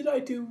 what did I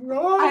do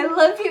wrong? I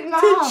love you, to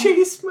Mom.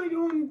 chase my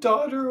own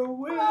daughter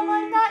away. Mom,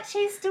 I'm not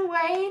chased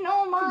away.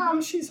 No, Now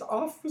Mom. she's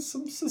off with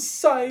some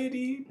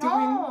society doing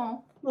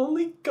No.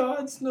 only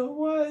gods know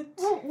what.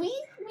 Well, we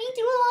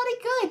do a lot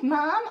of good,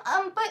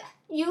 Mom. But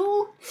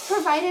you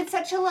provided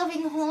such a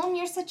loving home.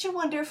 You're such a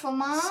wonderful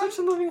mom. Such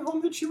a loving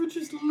home that you would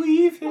just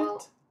leave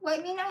it. Well,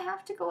 I mean, I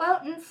have to go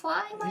out and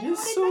fly my It own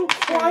is so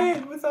adventure.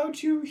 quiet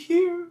without you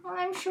here. Well,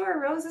 I'm sure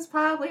Rose is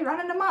probably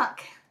running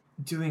amok.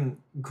 Doing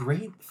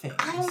great things.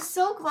 I'm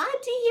so glad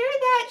to hear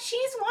that.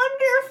 She's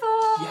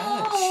wonderful.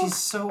 Yeah, she's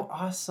so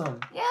awesome.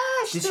 Yeah,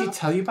 Did she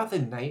tell you about the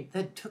knight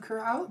that took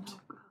her out?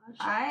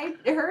 I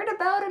heard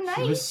about a He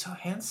night. was so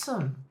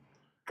handsome.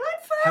 Good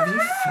for her. Have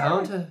you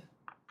found a...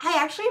 I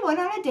actually went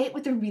on a date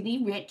with a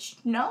really rich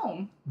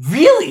gnome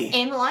Really?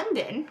 in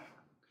London.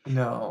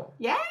 No.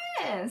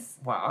 Yes.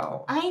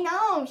 Wow. I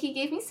know. He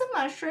gave me some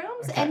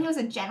mushrooms, Okay. and he was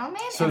a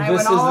gentleman, So and I this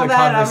went is all the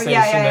that over. conversation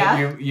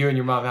Yeah. that you and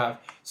your mom have.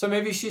 So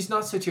maybe she's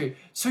not so teary.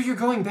 So you're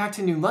going back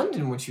to New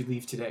London once you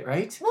leave today,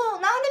 right?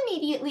 Well, not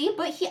immediately,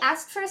 but he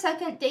asked for a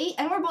second date,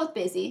 and we're both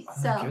busy. Oh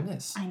so, my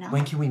goodness. I know.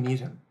 When can we meet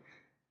him?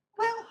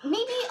 well,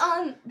 maybe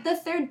on the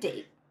third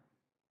date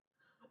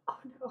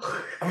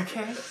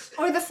Okay.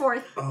 or the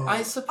fourth,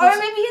 I or suppose...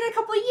 maybe in a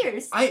couple of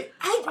years. I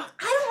I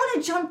don't want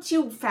to jump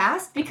too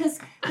fast because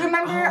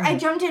remember Oh. I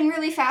jumped in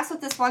really fast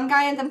with this one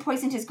guy and then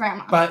poisoned his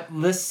grandma. But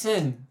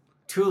listen,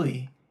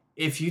 Thule,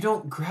 if you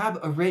don't grab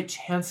a rich,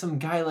 handsome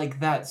guy like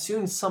that,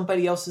 soon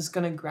somebody else is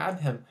gonna grab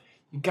him.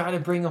 You gotta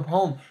bring him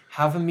home.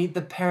 Have him meet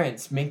the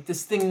parents. Make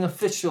this thing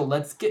official.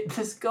 Let's get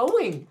this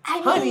going. I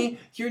mean- Honey,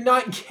 you're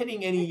not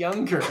getting any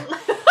younger.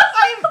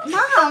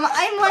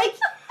 I'm like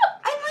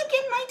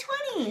in my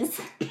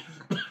 20s.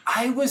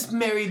 I was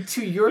married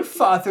to your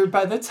father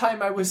by the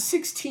time I was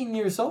 16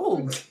 years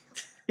old.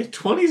 Your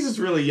 20s is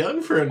really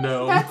young for a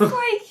gnome. That's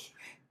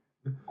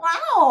like,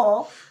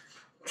 wow.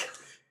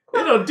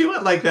 They don't do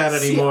it like that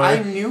See, anymore.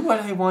 I knew what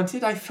I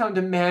wanted. I found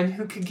a man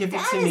who could give it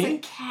That to is me. a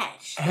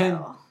catch. And-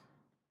 though.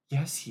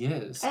 Yes, he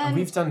is. And- And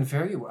we've done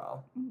very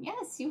well.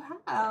 Yes, you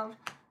have.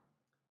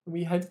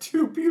 We had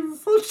 2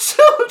 beautiful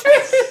children.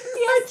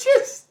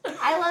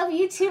 I love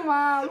you too,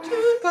 Mom.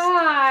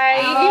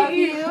 Bye. I love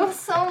you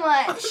so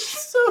much.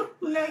 so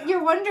No,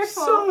 you're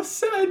wonderful. so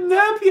sad and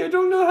happy. I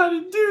don't know how to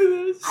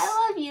do this.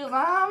 I love you,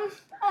 Mom.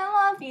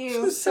 I love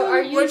you. So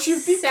are you what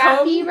you've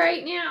sappy become?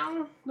 right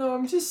now? No,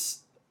 I'm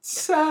just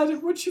sad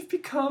at what you've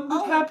become.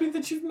 Oh. And happy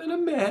that you've met a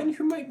man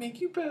who might make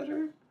you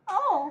better.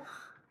 Oh.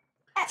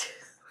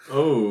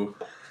 Oh.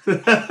 Well,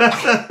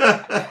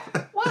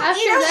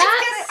 After you know,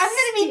 that, I'm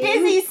gonna be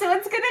busy, so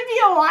it's gonna be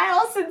a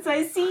while since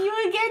I see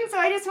you again. So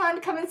I just wanted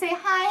to come and say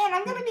hi, and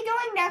I'm gonna be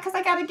going now because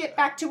I gotta get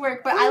back to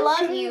work. But I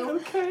love Okay, you.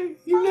 Okay,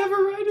 you never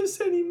write us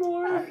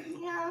anymore.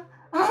 Yeah.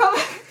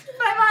 Bye,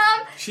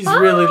 Mom. She's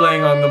really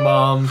laying on the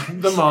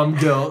mom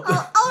guilt.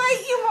 I'll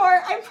write you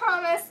more. I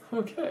promise.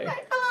 Okay.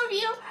 I love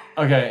you.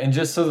 Okay, and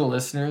just so the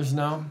listeners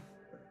know,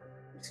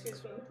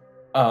 Excuse me.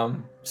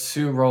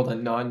 Sue rolled a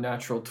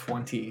non-natural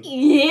 20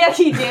 Yeah,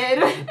 he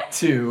did.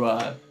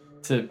 to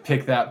to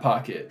pick that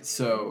pocket.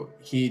 So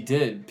he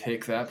did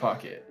pick that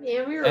pocket.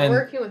 Yeah, we were And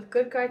working with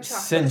good guy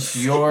chocolate. Since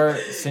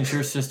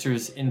your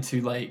sister's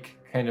into like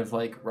kind of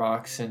like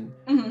rocks and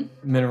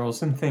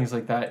minerals and things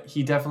like that,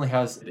 he definitely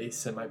has a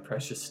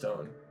semi-precious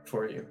stone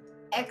for you.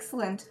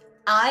 Excellent.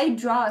 I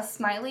draw a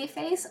smiley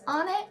face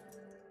on it,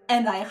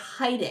 and I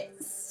hide it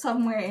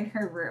somewhere in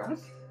her room.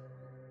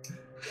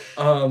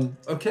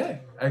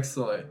 Okay,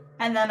 excellent.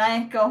 And then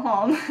I go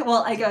home.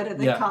 Well, I go to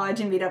the Yeah. college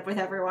and meet up with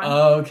everyone.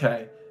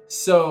 Okay.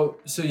 So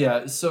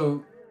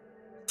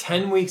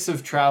 10 weeks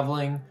of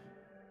traveling,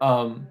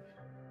 and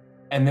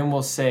then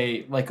we'll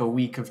say like a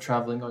week of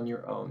traveling on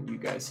your own you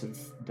guys have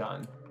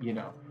done, you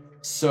know.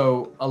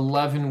 So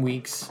 11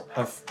 weeks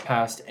have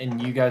passed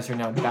and you guys are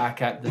now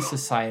back at the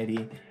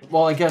society.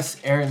 Well, I guess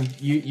Erin,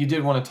 you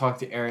did want to talk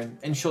to Erin,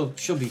 and she'll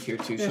be here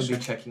too. Yeah, She'll sure.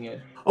 be checking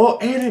in. Oh,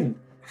 Erin!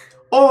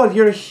 Oh,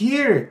 you're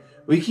here!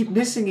 We keep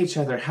missing each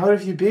other. How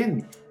have you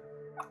been?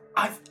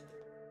 I've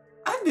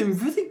been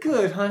really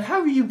good, hon. How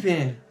have you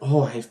been?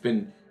 Oh, I've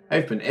been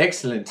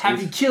excellent.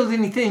 Have you killed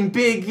anything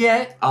big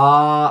yet?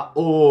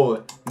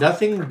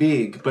 Nothing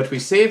big, but we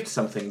saved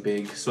something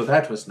big, so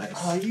that was nice.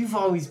 Oh, you've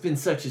always been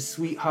such a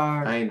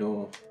sweetheart. I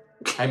know.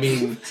 I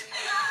mean...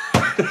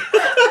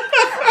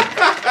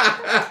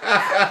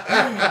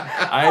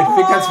 I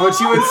think that's what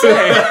you would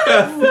say.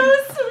 So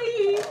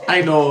sweet.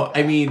 I know.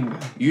 I mean,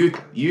 you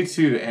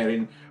too,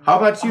 Erin. How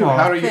about you? Aw,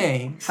 How are you?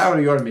 thanks. How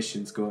are your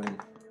missions going?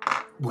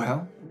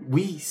 Well,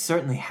 we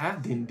certainly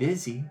have been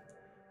busy.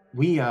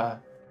 We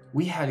had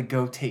to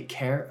go take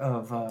care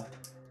of a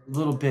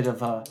little bit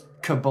of a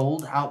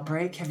kobold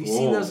outbreak. Have you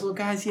seen Whoa. those little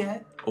guys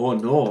yet? Oh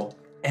no!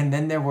 And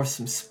then there were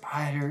some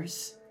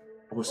spiders.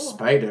 Oh,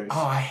 spiders!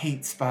 Oh, I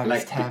hate spiders,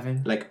 like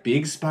Tavin. like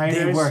big spiders.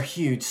 They were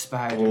huge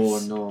spiders. Oh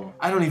no!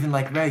 I don't even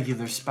like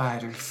regular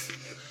spiders.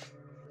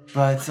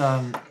 But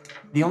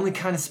the only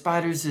kind of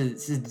spiders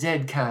is the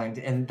dead kind,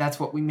 and that's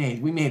what we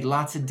made. We made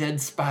lots of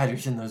dead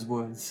spiders in those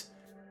woods.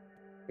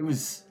 It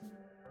was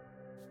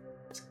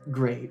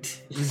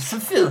great. It was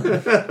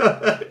fulfilling.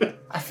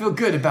 I feel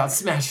good about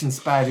smashing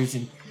spiders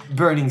and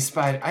burning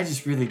spiders. I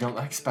just really don't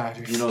like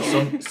spiders. You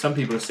know, some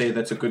people say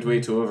that's a good way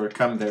to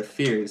overcome their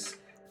fears.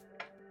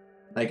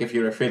 Like if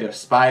you're afraid of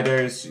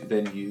spiders,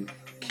 then you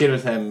kill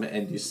them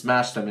and you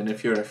smash them, and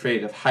if you're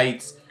afraid of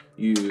heights,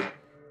 you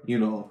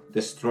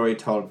destroy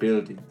tall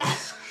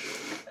buildings.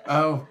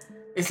 Oh,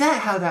 is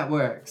that how that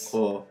works?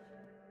 Oh,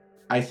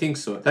 I think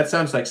so. That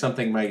sounds like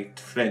something my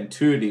friend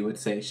Tuli would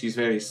say. She's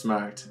very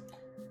smart.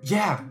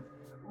 Yeah.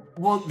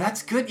 Well,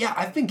 that's good. Yeah,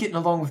 I've been getting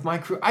along with my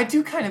crew. I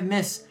do kind of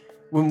miss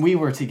when we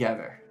were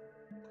together.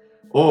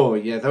 Oh,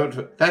 yeah,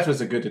 that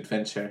was a good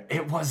adventure.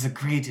 It was a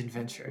great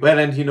adventure. Well,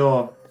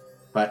 and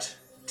but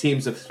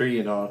teams of 3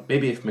 and all.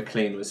 Maybe if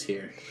McLean was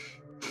here,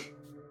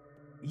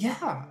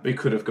 Yeah. we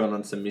could have gone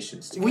on some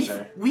missions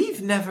together.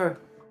 We've never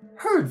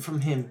heard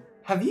from him.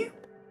 Have you?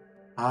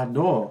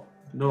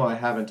 No, I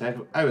haven't.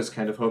 I was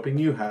kind of hoping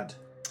you had.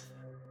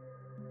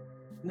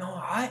 No,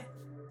 I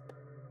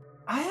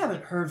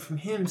haven't heard from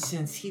him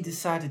since he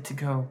decided to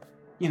go,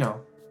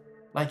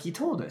 like he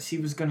told us. He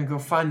was going to go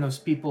find those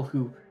people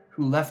who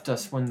left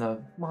us when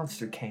the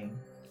monster came.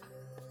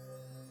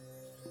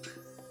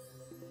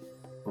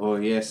 Oh,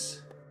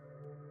 yes.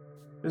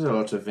 There's a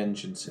lot of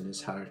vengeance in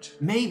his heart.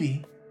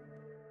 Maybe.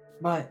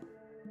 But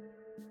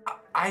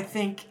I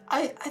think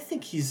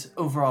he's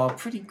overall a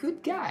pretty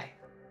good guy.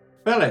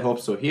 Well, I hope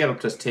so. He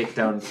helped us take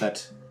down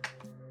that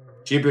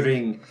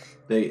gibbering,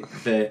 the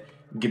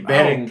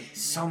gibbering,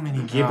 So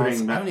many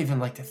gibbering mouths. I don't even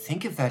like to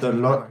think of that the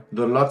anymore.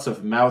 lots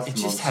of mouth It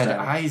monster. just had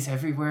eyes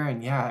everywhere,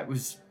 and yeah, it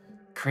was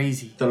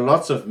crazy. The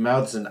lots of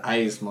mouths and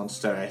eyes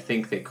monster, I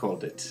think they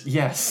called it.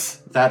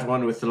 Yes. That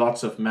one with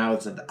lots of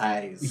mouths and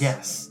eyes.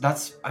 Yes,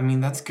 that's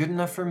good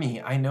enough for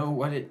me. I know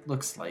what it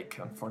looks like,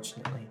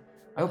 unfortunately.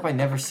 I hope I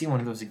never see one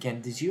of those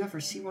again. Did you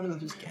ever see one of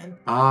those again?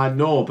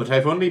 No, but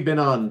I've only been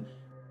on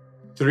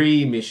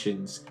 3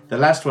 missions. The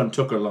last one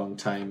took a long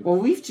time. Well,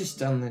 we've just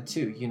done the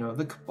 2,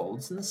 the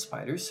kobolds and the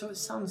spiders, so it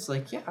sounds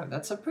like, yeah,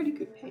 that's a pretty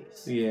good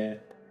pace. Yeah.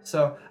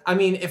 So, I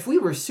mean, if we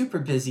were super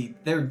busy,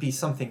 there would be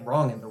something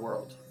wrong in the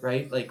world,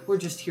 right? Like, we're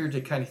just here to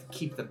kind of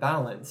keep the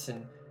balance,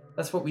 and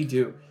that's what we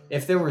do.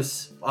 If there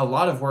was a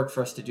lot of work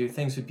for us to do,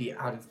 things would be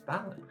out of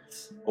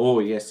balance. Oh,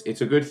 yes. It's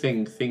a good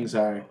thing things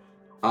are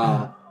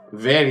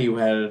very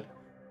well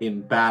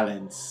in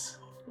balance.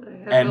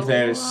 And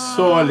there's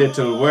so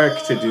little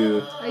work to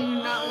do. I do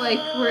not like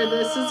where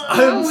this is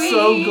going. I'm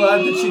so glad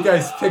that you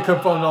guys pick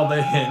up on all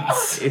the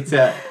hints. It's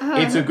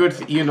a good,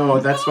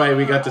 that's why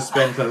we got to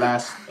spend the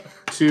last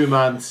 2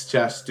 months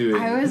just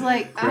doing I was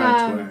like,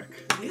 grunt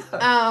work.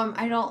 Yeah.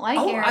 I don't like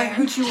Oh, Aaron. I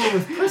heard you were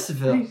with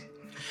Percival.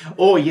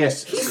 Oh,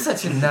 yes. He's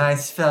such a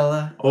nice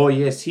fella. Oh,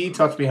 yes. He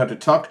taught me how to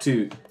talk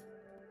to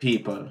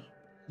people.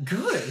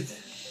 Good.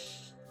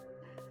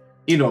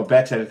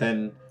 Better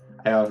than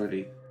I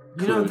already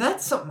could.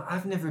 That's something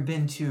I've never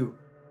been too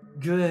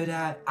good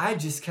at. I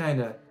just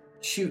kind of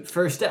shoot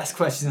first, ask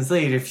questions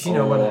later, if you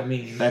know what I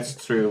mean.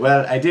 That's true.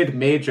 Well, I did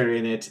major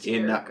in it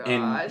in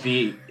God.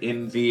 the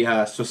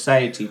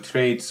society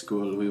trade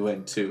school we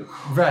went to.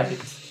 Right.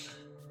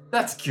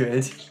 That's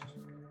good.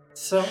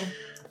 So,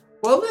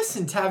 well,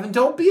 listen, Tavin,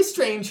 don't be a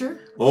stranger.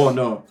 Oh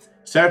no,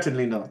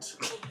 certainly not.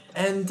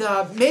 And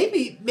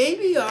maybe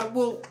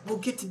we'll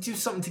get to do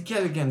something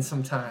together again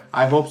sometime.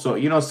 I hope so.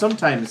 You know,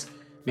 sometimes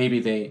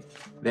maybe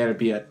there'd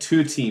be a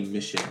 2-team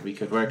mission. We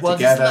could work Well,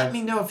 together. just let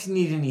me know if you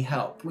need any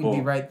help. We'd be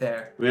Oh. right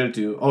there. Will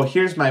do. Oh,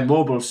 here's my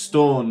mobile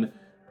stone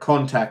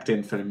contact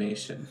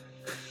information.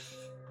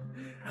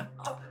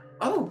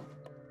 Oh,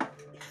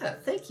 yeah,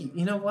 thank you.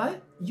 You know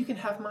what? You can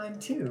have mine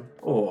too.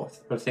 Oh,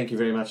 well, thank you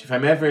very much. If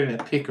I'm ever in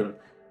a pickle,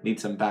 need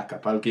some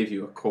backup, I'll give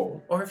you a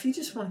call. Or if you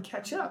just want to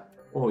catch up.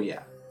 Oh,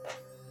 yeah.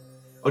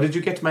 Oh, did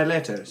you get my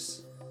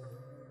letters?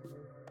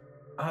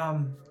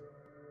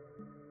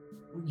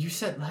 You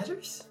sent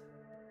letters?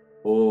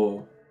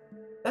 Oh,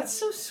 That's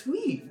so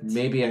sweet.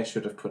 maybe I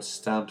should have put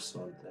stamps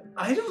on them.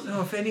 I don't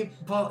know if any.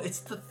 Well, it's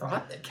the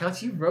thought that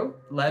counts. You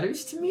wrote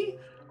letters to me?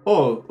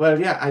 Oh, well,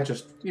 yeah, I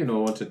just,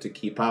 wanted to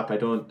keep up. I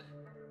don't,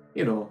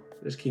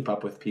 just keep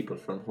up with people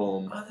from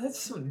home. Oh, that's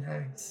so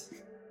nice.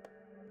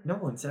 No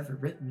one's ever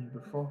written me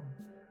before.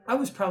 I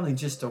was probably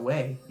just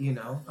away,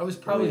 I was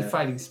probably yeah.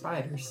 fighting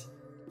spiders.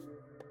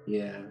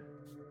 Yeah.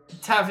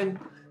 Tavin,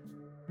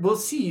 we'll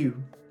see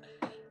you.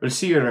 We'll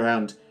see you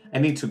around. I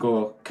need to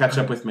go catch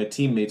up with my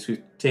teammates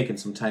who've taken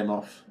some time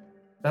off.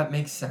 That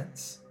makes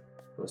sense.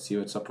 Go see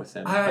what's up with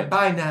them. All right,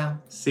 bye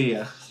now. See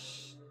ya.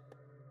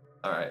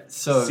 All right,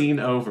 so Scene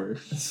over.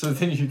 so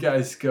then you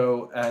guys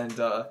go and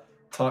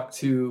talk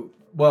to.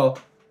 Well,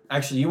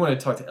 actually, you want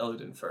to talk to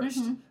Elodin 1st.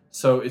 Mhm.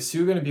 So is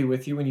Sue going to be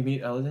with you when you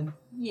meet Elodin?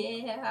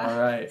 Yeah. All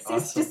right, It's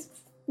awesome. just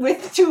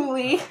with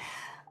Julie.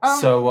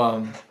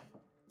 So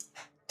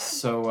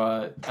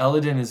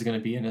Elodin is going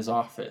to be in his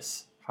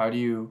office. How do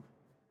you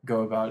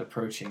go about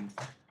approaching?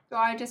 So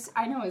I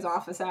know his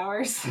office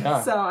hours.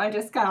 Yeah. So I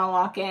just kind of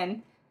walk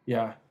in.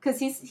 Yeah. Because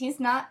he's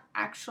not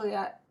actually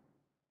at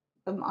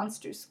the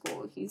monster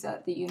school. He's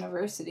at the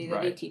university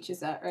that he Right.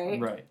 teaches at, right?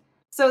 Right.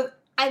 So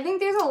I think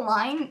there's a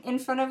line in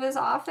front of his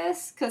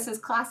office because his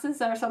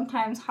classes are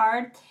sometimes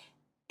hard.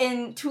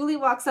 And Thule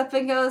walks up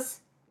and goes,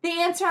 "The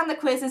answer on the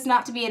quiz is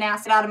not to be an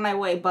ass. Get out of my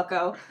way,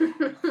 bucko."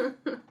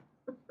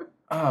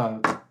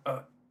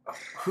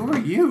 Who are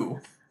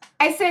you?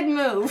 I said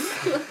move.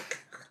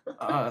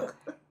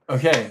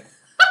 Okay.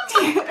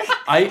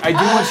 I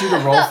do want you to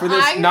roll for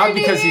this, not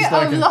because he's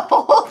not the gonna,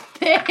 whole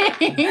thing.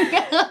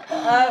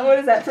 What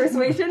is that,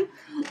 persuasion?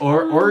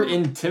 or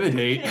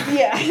intimidate.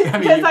 Yeah, I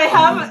mean, because I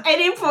have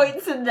any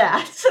points in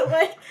that. So,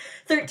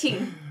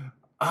 13.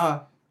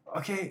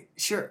 Okay,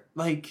 sure.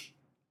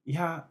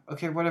 Yeah,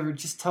 okay, whatever.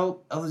 Just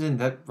tell Elodin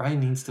that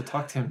Ryan needs to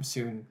talk to him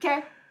soon.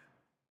 Okay.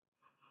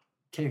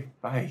 Okay,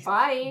 bye.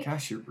 Bye.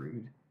 Gosh, you're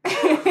rude.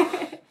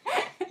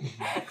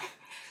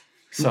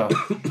 So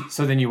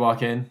then you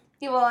walk in.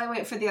 Yeah, well, I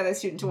wait for the other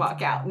student to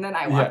walk out, and then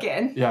I walk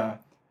in. Yeah.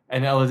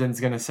 And Elodin's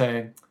gonna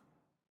say,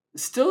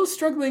 "Still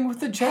struggling with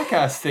the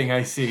jackass thing,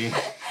 I see."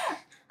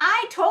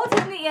 I told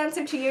him the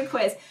answer to your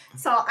quiz,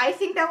 so I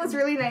think that was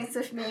really nice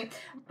of me.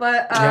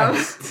 But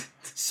Yes.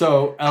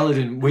 So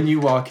Elodin, when you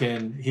walk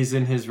in, he's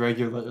in his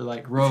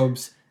regular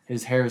robes.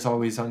 His hair is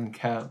always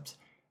unkempt.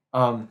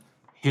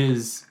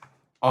 His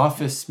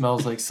office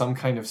smells like some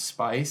kind of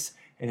spice,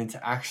 and it's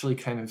actually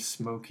kind of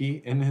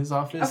smoky in his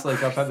office,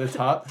 up at the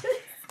top.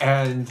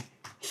 And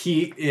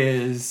he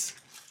is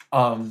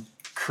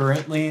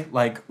currently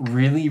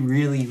really,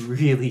 really,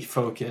 really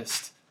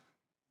focused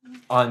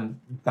on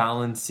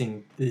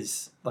balancing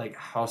this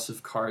house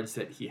of cards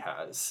that he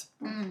has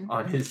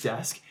on his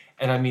desk.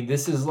 And I mean,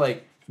 this is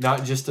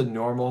not just a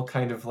normal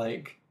kind of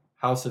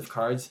house of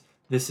cards.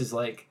 This is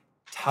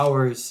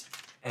towers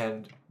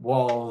and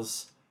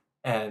walls,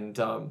 and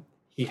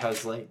he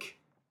has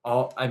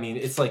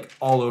it's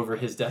all over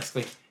his desk.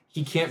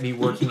 He can't be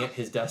working at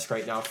his desk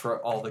right now for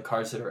all the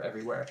cards that are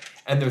everywhere.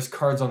 And there's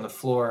cards on the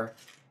floor,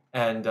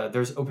 and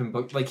there's open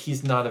book.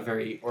 He's not a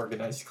very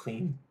organized,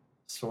 clean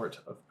sort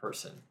of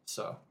person.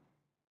 So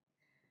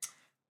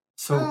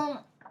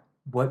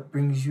what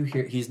brings you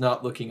here? He's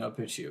not looking up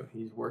at you.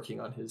 He's working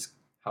on his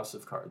house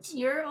of cards.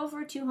 you're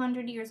over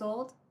 200 years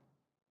old.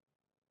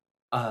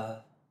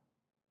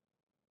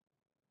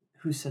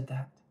 Who said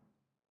that?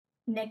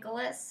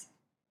 Nicholas.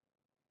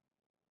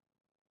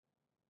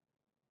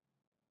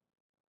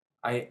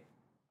 All right,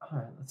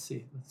 let's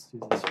see. Let's do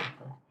this one.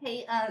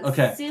 Hey,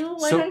 Okay, Sue,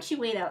 why so don't you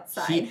wait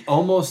outside? He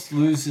almost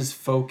loses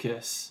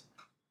focus.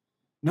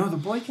 No, the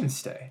boy can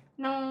stay.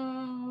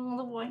 No,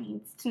 the boy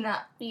needs to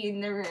not be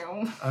in the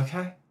room.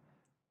 Okay.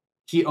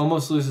 He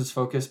almost loses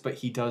focus, but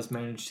he does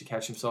manage to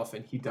catch himself,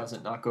 and he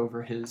doesn't knock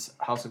over his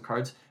house of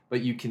cards.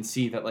 But you can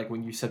see that,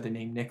 when you said the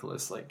name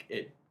Nicholas,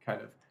 it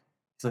kind of...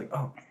 It's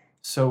oh.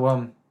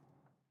 So,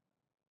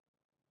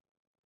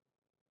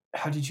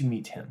 how did you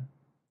meet him?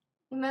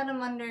 We met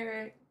him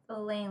under the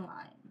ley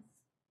lines.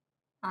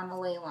 On a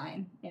ley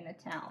line in a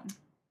town.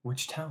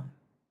 Which town?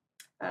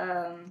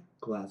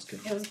 Glasgow.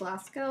 It was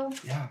Glasgow.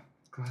 Yeah,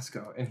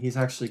 Glasgow. And he's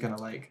actually going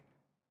to,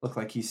 look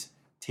like he's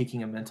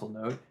taking a mental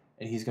note,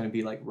 and he's going to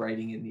be,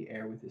 writing in the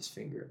air with his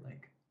finger,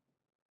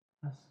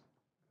 Glasgow.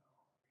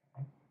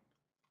 Okay.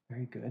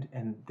 Very good.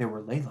 And there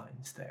were ley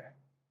lines there.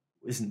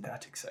 Isn't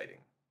that exciting?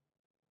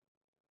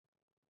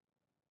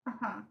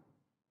 Uh-huh.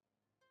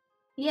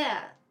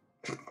 Yeah.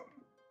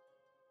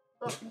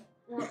 Well,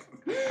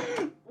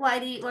 why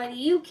do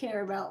you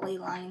care about ley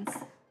lines?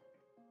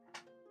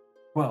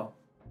 Well,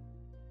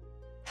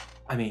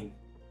 I mean,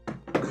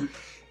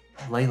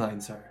 ley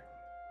lines are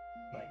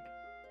like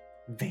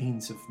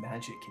veins of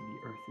magic in the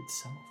earth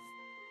itself.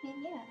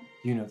 Yeah.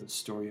 You know the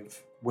story of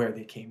where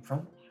they came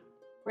from?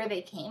 Where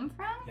they came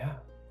from? Yeah.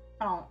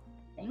 I don't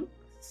think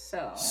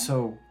so.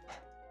 So,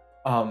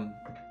 I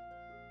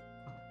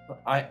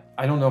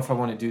don't know if I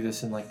want to do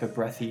this in like the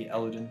breathy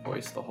Eladin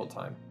voice the whole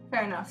time.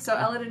 Fair enough. So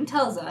Eladin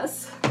tells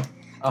us.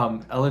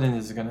 Eladin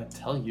is gonna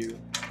tell you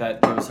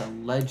that there's a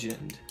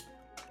legend,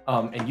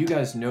 and you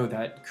guys know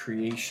that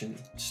creation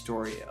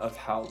story of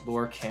how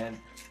Lorcan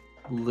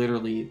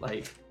literally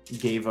like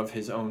gave of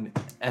his own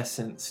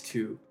essence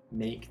to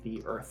make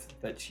the earth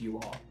that you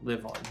all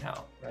live on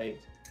now, right?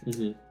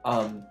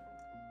 Mm-hmm.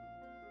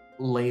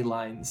 Ley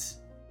lines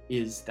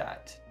is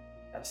that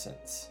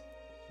essence.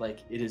 Like,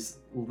 it is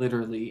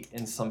literally,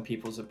 in some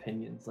people's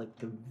opinions, like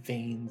the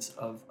veins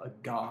of a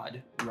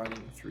god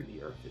running through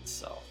the earth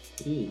itself.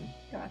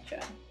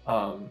 Gotcha.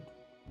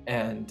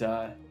 And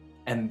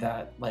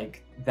that,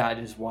 like, that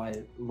is why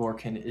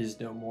Lorcan is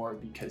no more,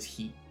 because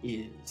he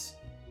is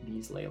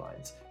these ley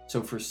lines.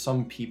 So for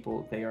some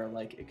people, they are,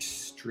 like,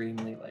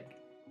 extremely, like,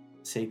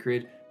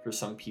 sacred. For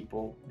some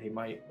people, they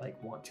might,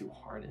 like, want to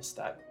harness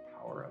that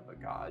power of a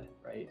god,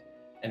 right?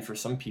 And for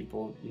some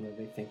people, you know,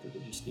 they think that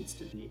it just needs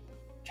to be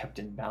kept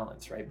in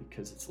balance, right?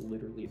 Because it's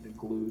literally the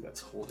glue that's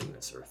holding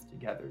this earth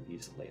together,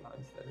 these ley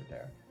lines that are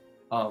there.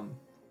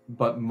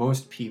 But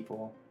most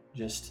people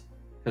just,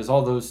 because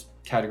all those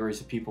categories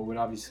of people would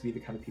obviously be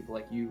the kind of people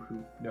like you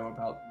who know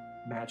about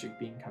magic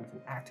being kind of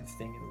an active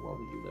thing in the world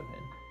that you live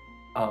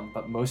in.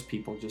 But most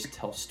people just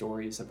tell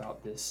stories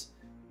about this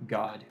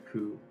god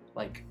who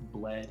like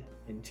bled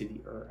into the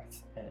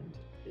earth and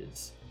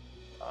is,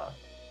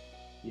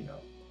 you know,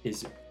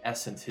 his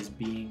essence, his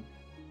being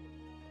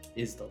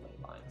is the ley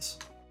lines.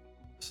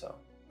 So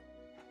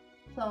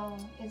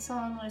if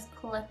someone was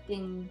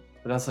collecting,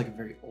 but that's like a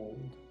very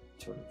old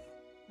sort of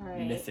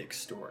right? mythic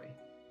story.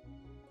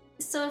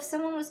 So if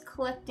someone was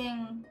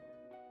collecting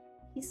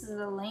pieces of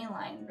the ley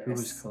line, Who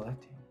was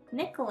collecting?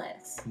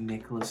 Nicholas.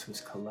 Nicholas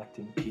was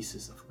collecting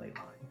pieces of ley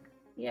line.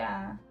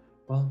 Yeah.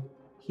 Well,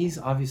 he's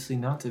obviously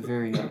not a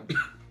very,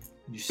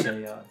 you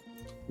say,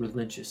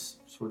 religious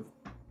sort of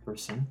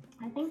person.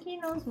 I think he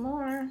knows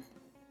more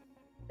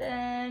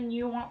than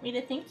you want me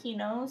to think he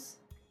knows.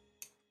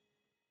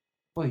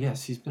 Well,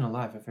 yes, he's been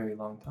alive a very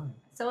long time.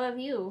 So have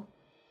you.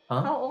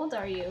 Huh? How old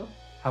are you?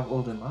 How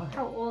old am I?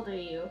 How old are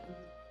you?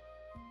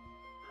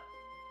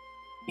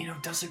 You know,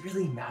 does it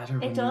really matter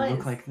when It you look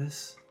does. like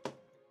this?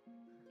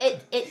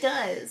 It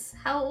does.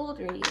 How old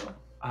are you?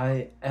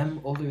 I am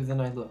older than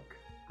I look.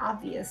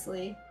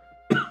 Obviously.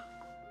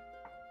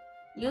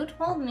 You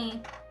told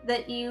me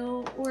that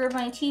you were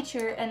my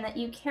teacher and that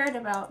you cared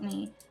about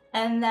me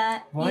and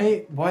that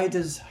Why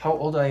does how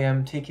old I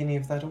am take any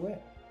of that away?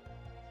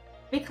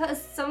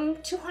 because some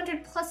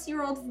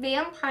 200-plus-year-old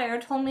vampire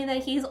told me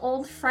that he's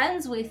old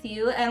friends with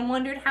you and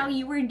wondered how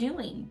you were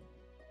doing.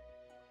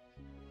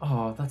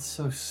 Oh, that's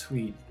so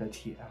sweet that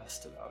he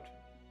asked about me.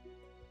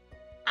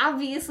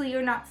 Obviously,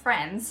 you're not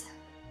friends.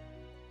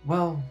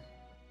 Well,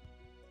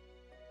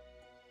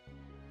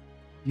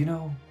 you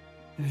know,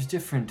 there's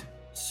different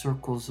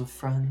circles of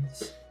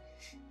friends.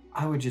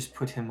 I would just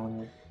put him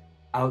on an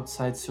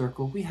outside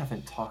circle. We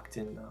haven't talked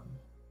in,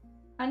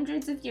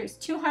 Hundreds of years.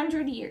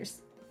 200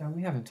 years. yeah,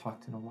 we haven't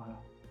talked in a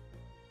while.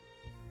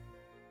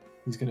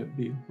 He's gonna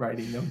be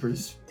writing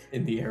numbers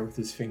in the air with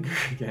his finger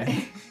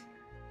again.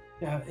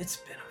 Yeah, it's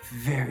been a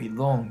very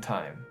long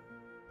time.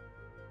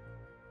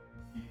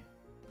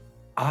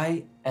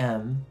 I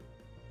am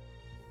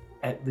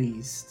at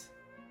least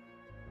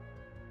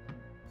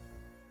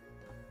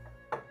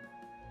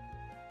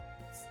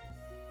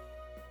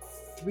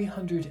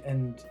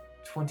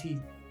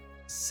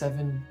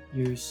 327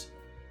 years,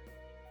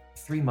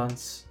 3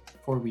 months,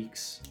 4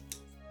 weeks,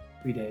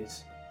 3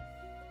 days.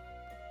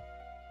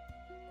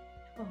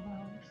 12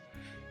 hours.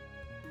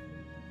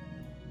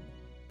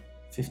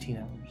 15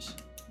 hours.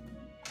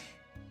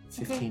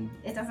 15. Okay.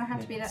 It doesn't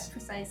have to be minutes. that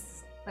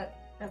precise, but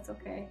that's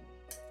okay.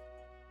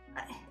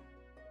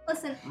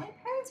 Listen, my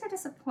parents are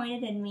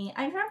disappointed in me.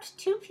 I dropped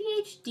 2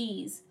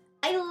 PhDs.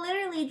 I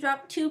literally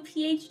dropped 2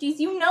 PhDs.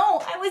 You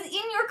know, I was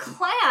in your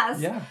class.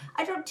 Yeah.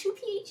 I dropped 2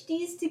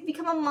 PhDs to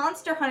become a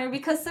monster hunter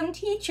because some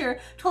teacher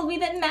told me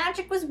that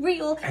magic was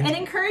real and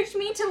encouraged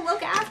me to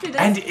look after this.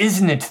 And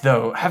isn't it,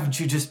 though? Haven't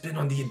you just been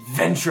on the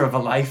adventure of a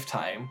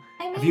lifetime?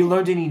 I mean, Have you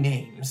learned any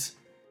names?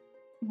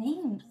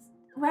 names?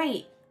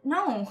 Right.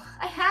 No,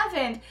 I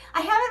haven't.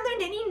 I haven't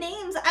learned any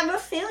names. I'm a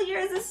failure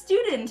as a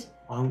student.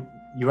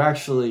 You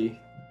actually...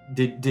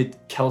 Did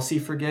Kelsey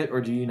forget,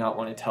 or do you not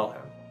want to tell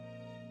him?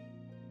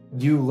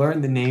 You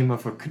learned the name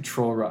of a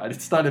control rod.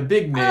 It's not a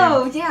big name,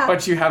 Oh, yeah.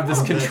 but you have this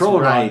Oh, that's control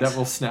right. rod that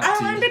will snap I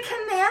to learned you. a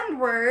command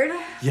word.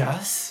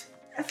 Yes?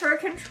 for a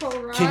control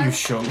rod. Can you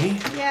show me?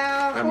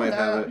 Yeah, I might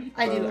have it.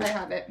 I do. but- I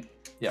have it.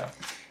 Yeah.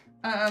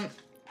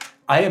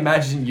 I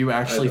imagine you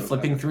actually don't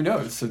flipping have through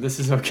notes, so this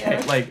is okay.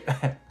 Yeah. Like,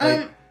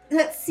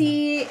 Let's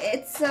see.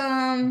 It's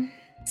I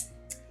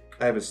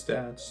have his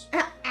stats.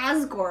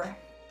 Asgore.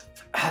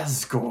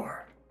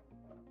 Asgore.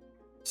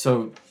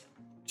 So,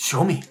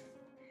 show me.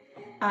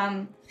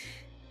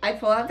 I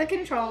pull out the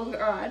control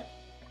rod,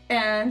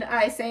 and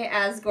I say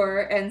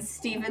Asgore, and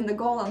Steven the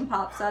Golem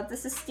pops up.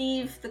 This is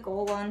Steve the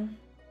Golem.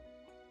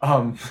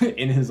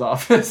 In his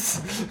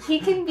office. He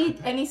can be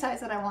any size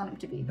that I want him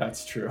to be.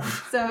 That's true.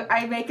 So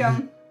I make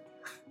him.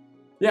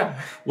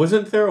 Yeah.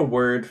 Wasn't there a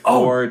word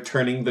Oh! for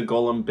turning the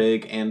golem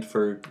big and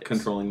for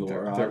controlling the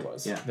rod? There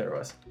was. Yeah. There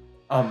was.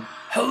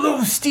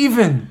 Hello,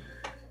 Steven!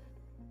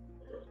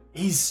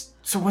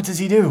 So what does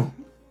he do?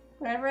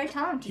 Whatever I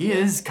tell him to. He do.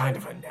 is kind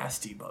of a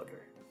nasty bugger.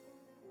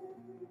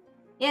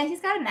 Yeah,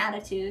 he's got an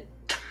attitude.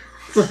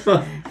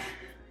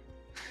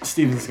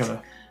 Steven's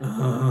gonna...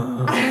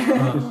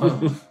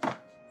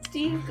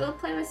 Steve, go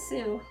play with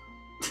Sue.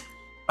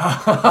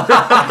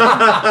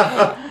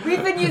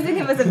 We've been using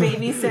him as a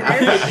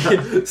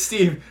babysitter.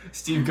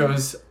 Steve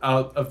goes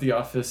out of the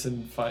office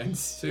and finds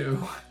Sue.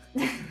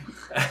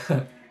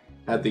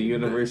 At the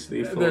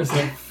university. There's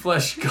a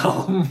flesh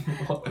golem.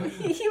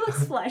 He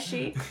looks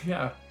fleshy.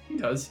 Yeah, he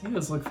does. He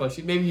does look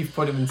fleshy. Maybe you've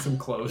put him in some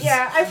clothes.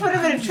 Yeah, I put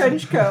him in a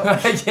trench coat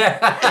yeah.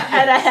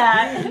 and a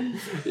hat,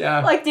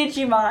 Yeah. like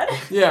Digimon.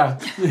 Yeah.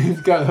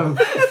 You've got a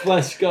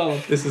flesh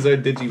golem. This is our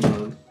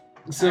Digimon.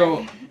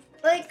 So,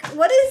 Like,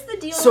 what is the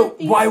deal so with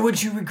these? why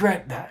would you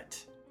regret that?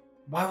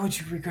 Why would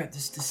you regret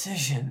this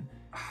decision?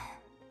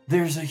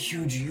 There's a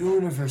huge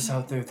universe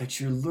out there that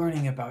you're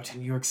learning about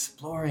and you're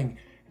exploring,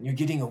 and you're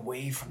getting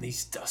away from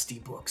these dusty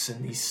books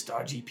and these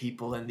stodgy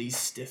people and these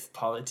stiff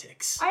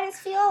politics. I just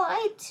feel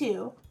lied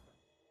to.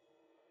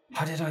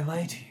 How did I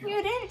lie to you?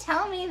 You didn't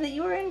tell me that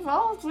you were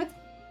involved with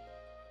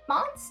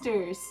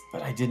monsters.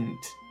 But I didn't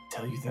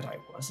tell you that I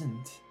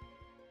wasn't.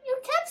 You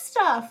kept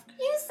stuff.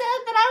 You said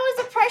that I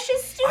was a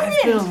precious student.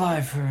 I've been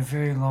alive for a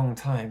very long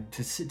time.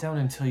 To sit down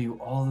and tell you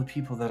all the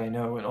people that I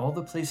know and all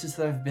the places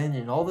that I've been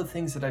and all the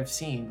things that I've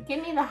seen.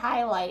 Give me the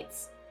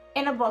highlights.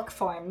 In a book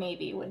form,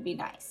 maybe, would be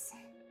nice.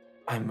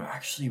 I'm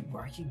actually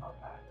working on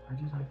that. Where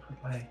did I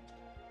put my...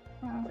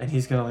 Oh. And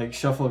he's gonna like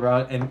shuffle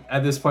around, and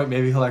at this point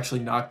maybe he'll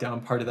actually knock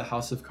down part of the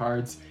House of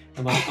Cards,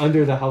 and like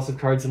under the House of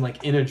Cards and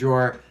like in a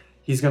drawer,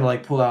 he's gonna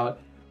like pull out...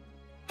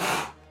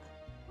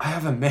 I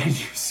have a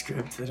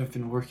manuscript that I've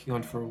been working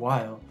on for a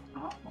while.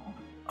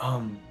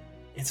 Oh.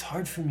 It's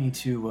hard for me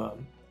to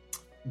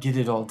get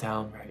it all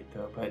down right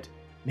though, but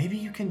maybe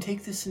you can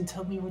take this and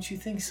tell me what you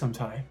think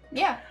sometime.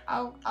 Yeah,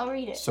 I'll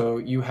read it. So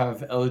you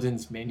have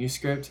Elodin's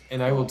manuscript,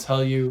 and I will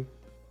tell you,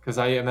 because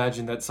I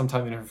imagine that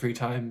sometime in her free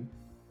time,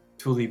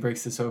 Thule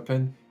breaks this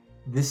open.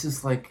 This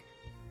is like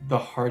the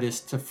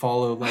hardest to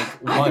follow, like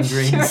I'm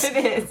wanderings. sure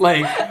it is.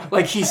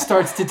 Like he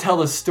starts to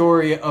tell a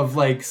story of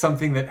like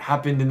something that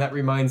happened, and that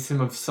reminds him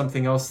of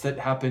something else that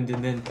happened,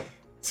 and then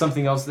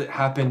something else that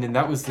happened, and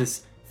that was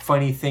this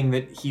funny thing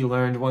that he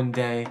learned one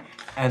day,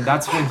 and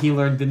that's when he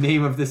learned the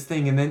name of this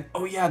thing, and then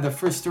oh yeah, the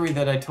first story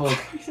that I told,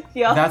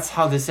 Yeah. that's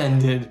how this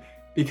ended,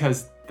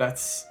 because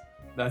that's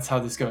how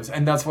this goes,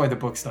 and that's why the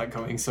book's not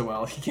going so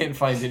well. He can't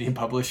find any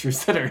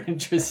publishers that are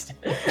interested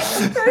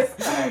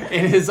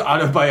in his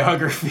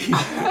autobiography.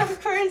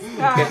 Of course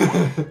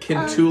not.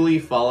 Can Thule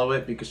follow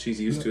it because she's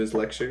used to his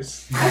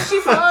lectures? She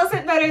follows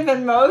it better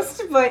than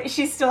most, but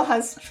she still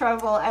has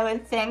trouble, I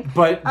would think.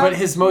 But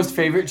his most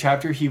favorite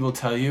chapter, he will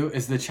tell you,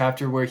 is the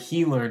chapter where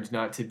he learned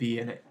not to be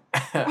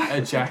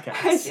a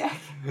jackass.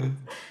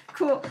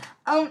 Cool.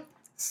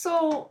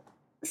 So,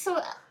 do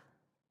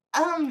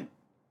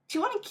you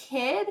want a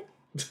kid?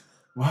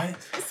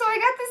 What? So I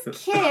got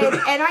this kid,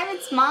 and I'm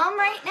its mom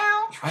right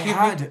now. I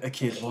had a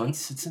kid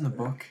once. It's in the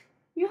book.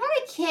 You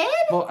had a kid?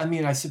 Well, I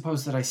mean, I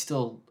suppose that I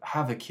still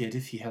have a kid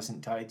if he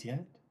hasn't died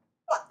yet.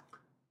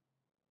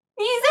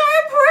 These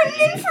are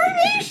important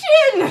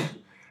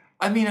information!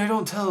 I mean, I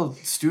don't tell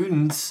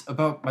students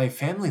about my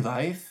family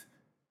life.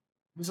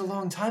 It was a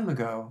long time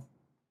ago.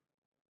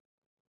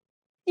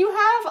 You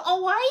have a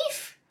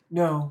wife?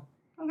 No,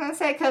 I'm gonna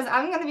say, because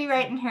I'm gonna be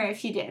writing her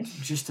if you did.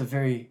 just a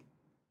very,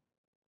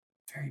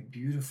 very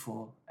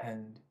beautiful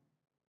and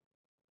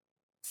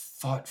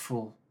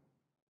thoughtful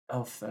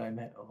elf that I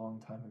met a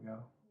long time ago.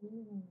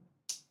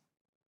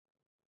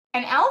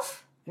 An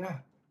elf? Yeah.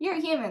 You're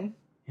a human.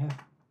 Yeah.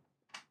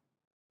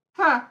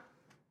 Huh.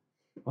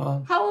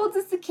 Well, How old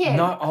is the kid?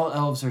 not all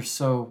elves are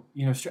so,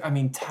 I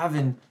mean,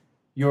 Tavin,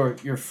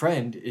 your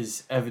friend,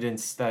 is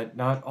evidence that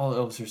not all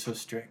elves are so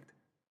strict.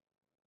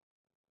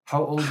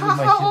 How old would my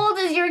kid? How old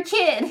is your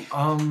kid?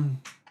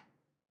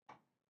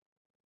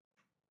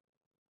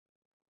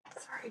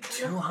 Sorry.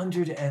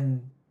 200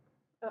 and...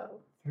 Oh.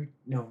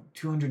 No,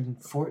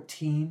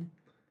 214.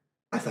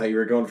 I thought you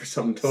were going for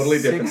something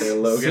totally different there,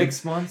 Logan.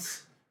 6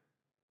 months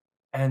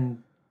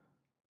and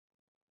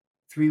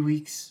 3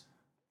 weeks,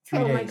 3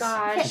 Oh days. my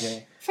gosh.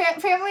 Today.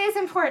 Family is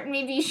important.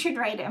 Maybe you should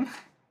write him.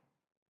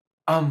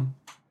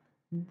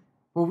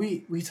 Well,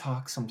 we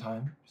talk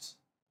sometimes.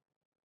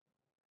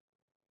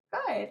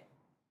 Good.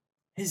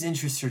 His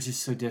interests are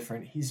just so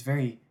different. He's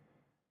very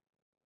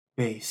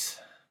base.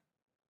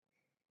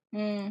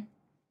 Into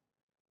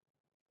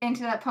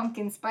that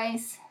pumpkin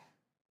spice.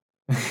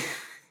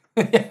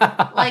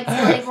 Likes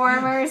leg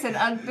warmers and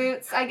Ugg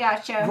boots. I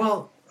gotcha.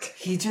 Well,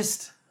 he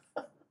just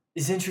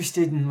is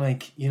interested in,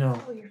 like, you know,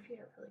 Oh, your feet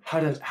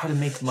are really how to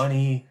make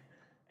money,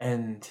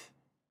 and,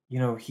 you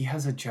know, he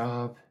has a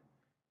job,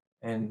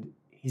 and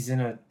he's in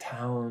a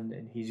town,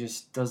 and he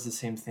just does the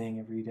same thing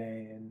every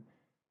day, and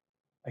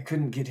I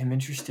couldn't get him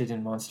interested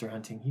in monster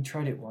hunting. He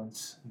tried it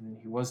once, and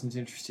then he wasn't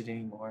interested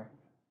anymore.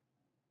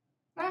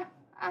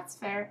 That's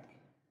fair.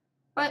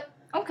 But,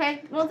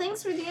 okay. Well,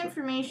 thanks for the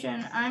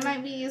information. I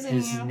might be using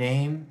His you.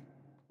 name?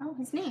 Oh,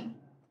 his name.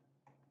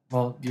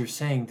 Well, you're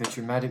saying that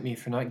you're mad at me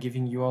for not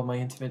giving you all my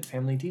intimate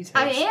family details.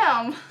 I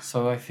am.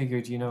 So I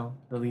figured, you know,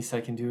 the least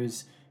I can do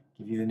is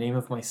give you the name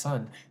of my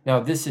son.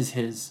 Now, this is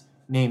his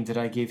name that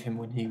I gave him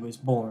when he was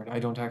born. I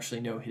don't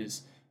actually know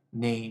his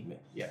name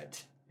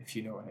yet, if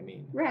you know what I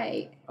mean.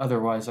 Right.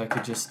 Otherwise, I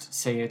could just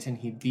say it and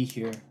he'd be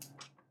here.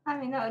 I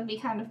mean, that would be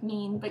kind of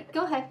mean, but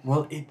go ahead.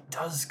 Well, it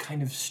does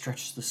kind of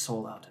stretch the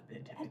soul out a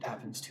bit if it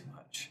happens too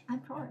much.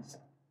 Of course.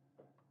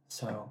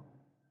 So,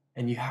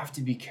 and you have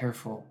to be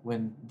careful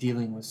when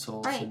dealing with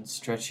souls Right. and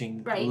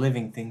stretching Right.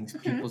 living things,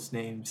 Mhm. people's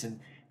names, and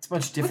it's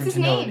much different his to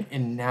know name?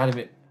 an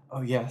inanimate.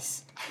 Oh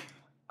yes,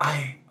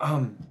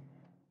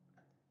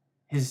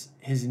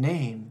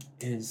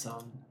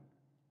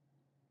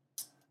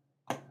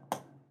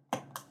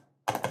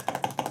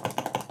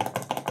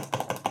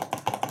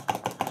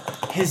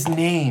 his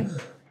name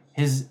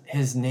is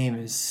his name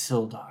is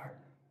Sildar.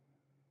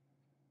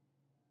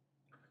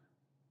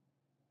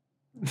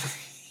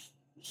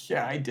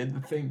 Yeah, I did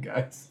the thing,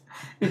 guys.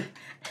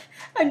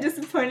 I'm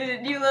disappointed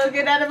in you,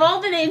 Logan. Out of all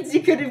the names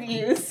you could have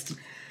used.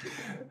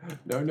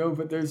 No,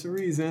 but there's a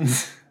reason.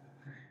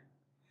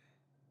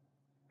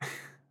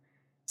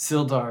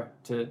 Sildar,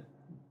 do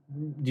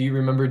you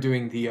remember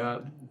doing the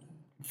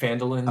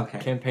Phandalin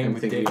campaign I'm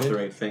with thinking David? of the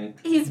right thing.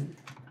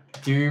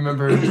 Do you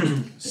remember?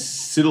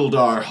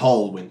 Sildar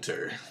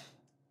Hallwinter.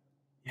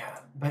 Yeah,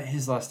 but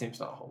his last name's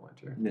not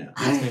Hallwinter. Yeah.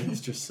 His name is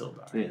just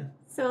Sildar. Yeah.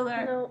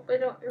 Sildar. No, I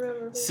don't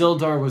remember.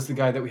 Sildar was the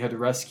guy that we had to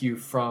rescue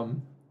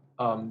from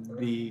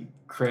the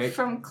Craig.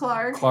 From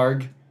Clark,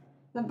 Clark.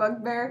 the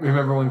bugbear.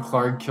 Remember when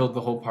Clark killed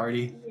the whole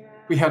party? Yeah.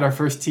 We had our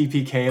first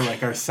TPK,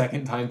 like our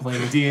second time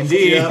playing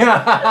D&D. Yep.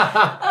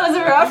 That was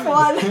a rough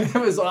one. It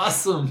was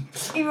awesome.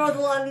 He rolled a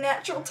lot of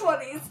natural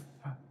 20s.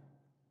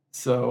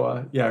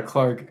 So yeah,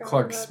 Clark Forgot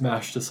about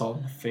smashed us all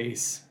in the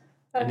face,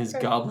 and his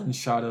Okay. goblin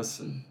shot us,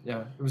 and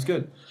yeah, it was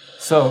good.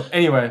 So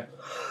anyway,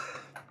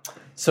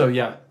 so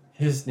yeah,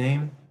 his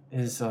name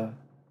is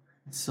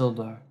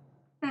Sildar.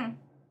 Hmm.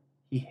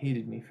 He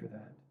hated me for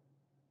that.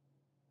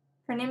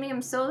 For naming him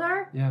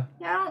Sildar? Yeah,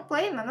 Yeah, I don't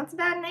blame him. That's a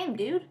bad name,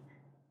 dude.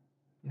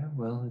 yeah.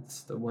 Well,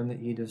 it's the one that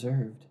he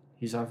deserved.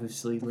 He's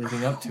obviously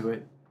living up to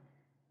it.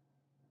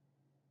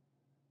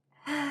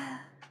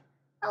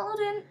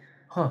 Eldon,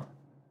 Huh?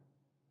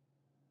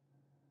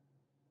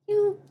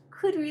 you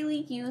could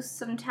really use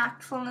some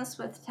tactfulness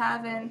with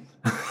Tavin.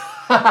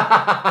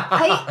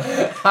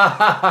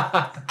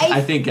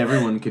 I think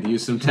everyone could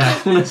use some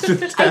tactfulness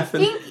with I Tavin.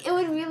 think it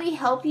would really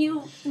help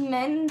you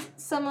mend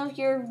some of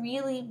your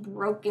really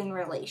broken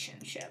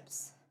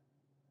relationships.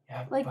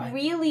 Yeah, Like, but,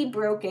 really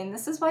broken.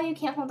 This is why you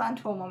can't hold on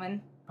to a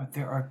woman. but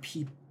there are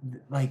people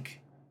like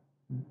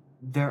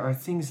there are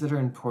things that are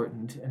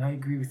important, and I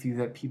agree with you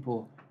that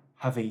people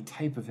have a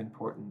type of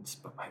importance,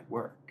 but my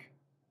work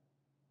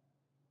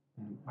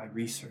and my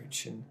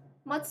research and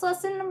What's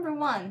lesson number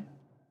 1?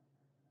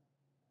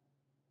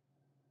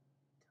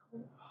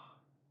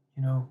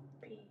 you know,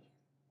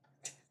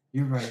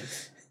 you're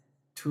right.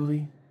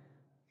 Tuli,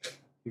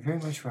 you're very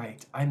much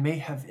right. I may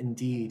have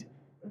indeed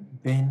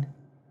been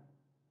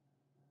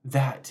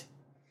that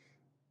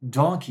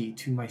donkey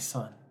to my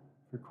son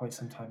for quite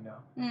some time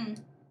now.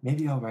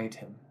 Maybe I'll write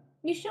him.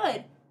 You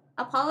should.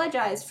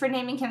 Apologize for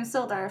naming him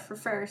Sildar for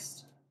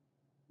first.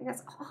 That's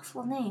an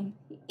awful name.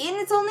 And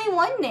it's only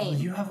one Well, name.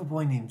 you have a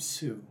boy named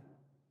Sue.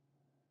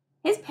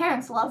 His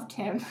parents loved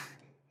him.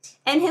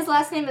 And his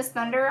last name is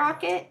Thunder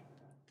Rocket.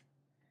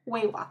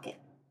 Waywocket.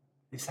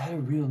 Is that a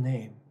real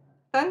name?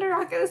 Thunder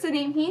Rocket is the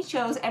name he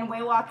chose, and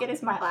Waywocket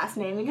is my last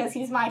name because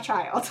he's my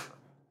child.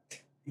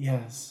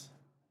 Yes.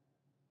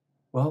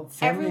 Well,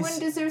 Everyone families...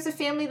 deserves a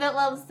family that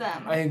loves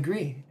them. I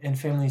agree. And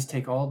families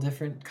take all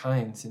different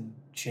kinds and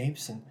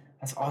shapes, and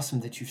that's awesome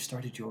that you've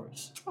started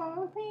yours.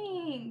 Oh,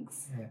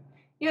 thanks. Yeah.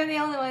 You're the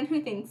only one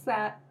who thinks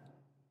that.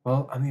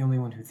 Well, I'm the only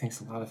one who thinks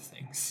a lot of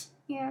things.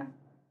 Yeah.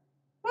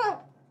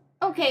 Well,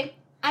 okay.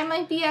 I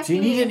might be Do asking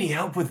you need any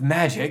help with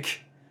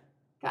magic?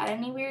 Got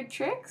any weird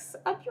tricks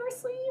up your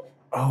sleeve?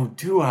 Oh,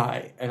 do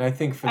I? And I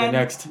think for the And-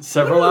 next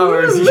several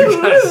hours,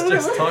 you guys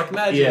just talk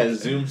magic. Yeah,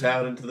 zooms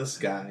out into the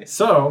sky.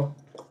 So,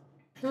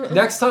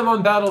 next time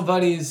on Battle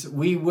Buddies,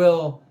 we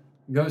will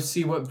go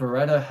see what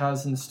Beretta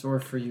has in store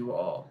for you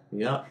all.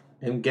 Yep.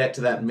 And get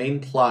to that main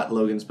plot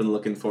Logan's been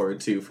looking forward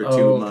to for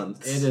Oh, 2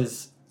 months. It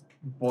is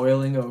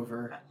boiling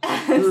over.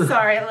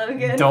 Sorry,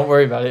 Logan. Don't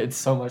worry about it. It's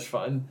so much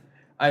fun.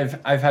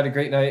 I've had a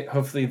great night.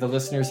 Hopefully the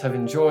listeners have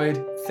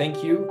enjoyed.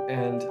 Thank you,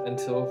 and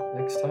until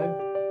next time,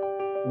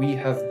 we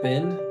have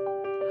been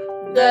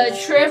The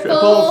Triple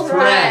Triple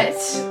Threat.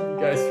 You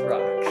guys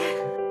rock.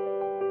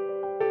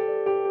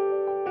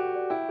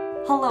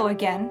 Hello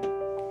again.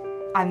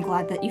 I'm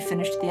glad that you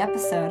finished the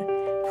episode.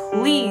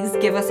 Please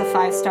give us a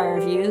 5-star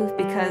review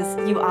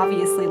because you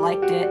obviously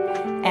liked it,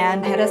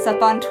 and hit us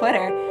up on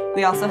Twitter.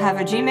 We also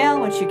have a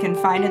Gmail, which you can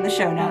find in the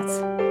show notes.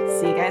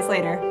 See you guys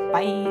later.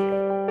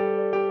 Bye.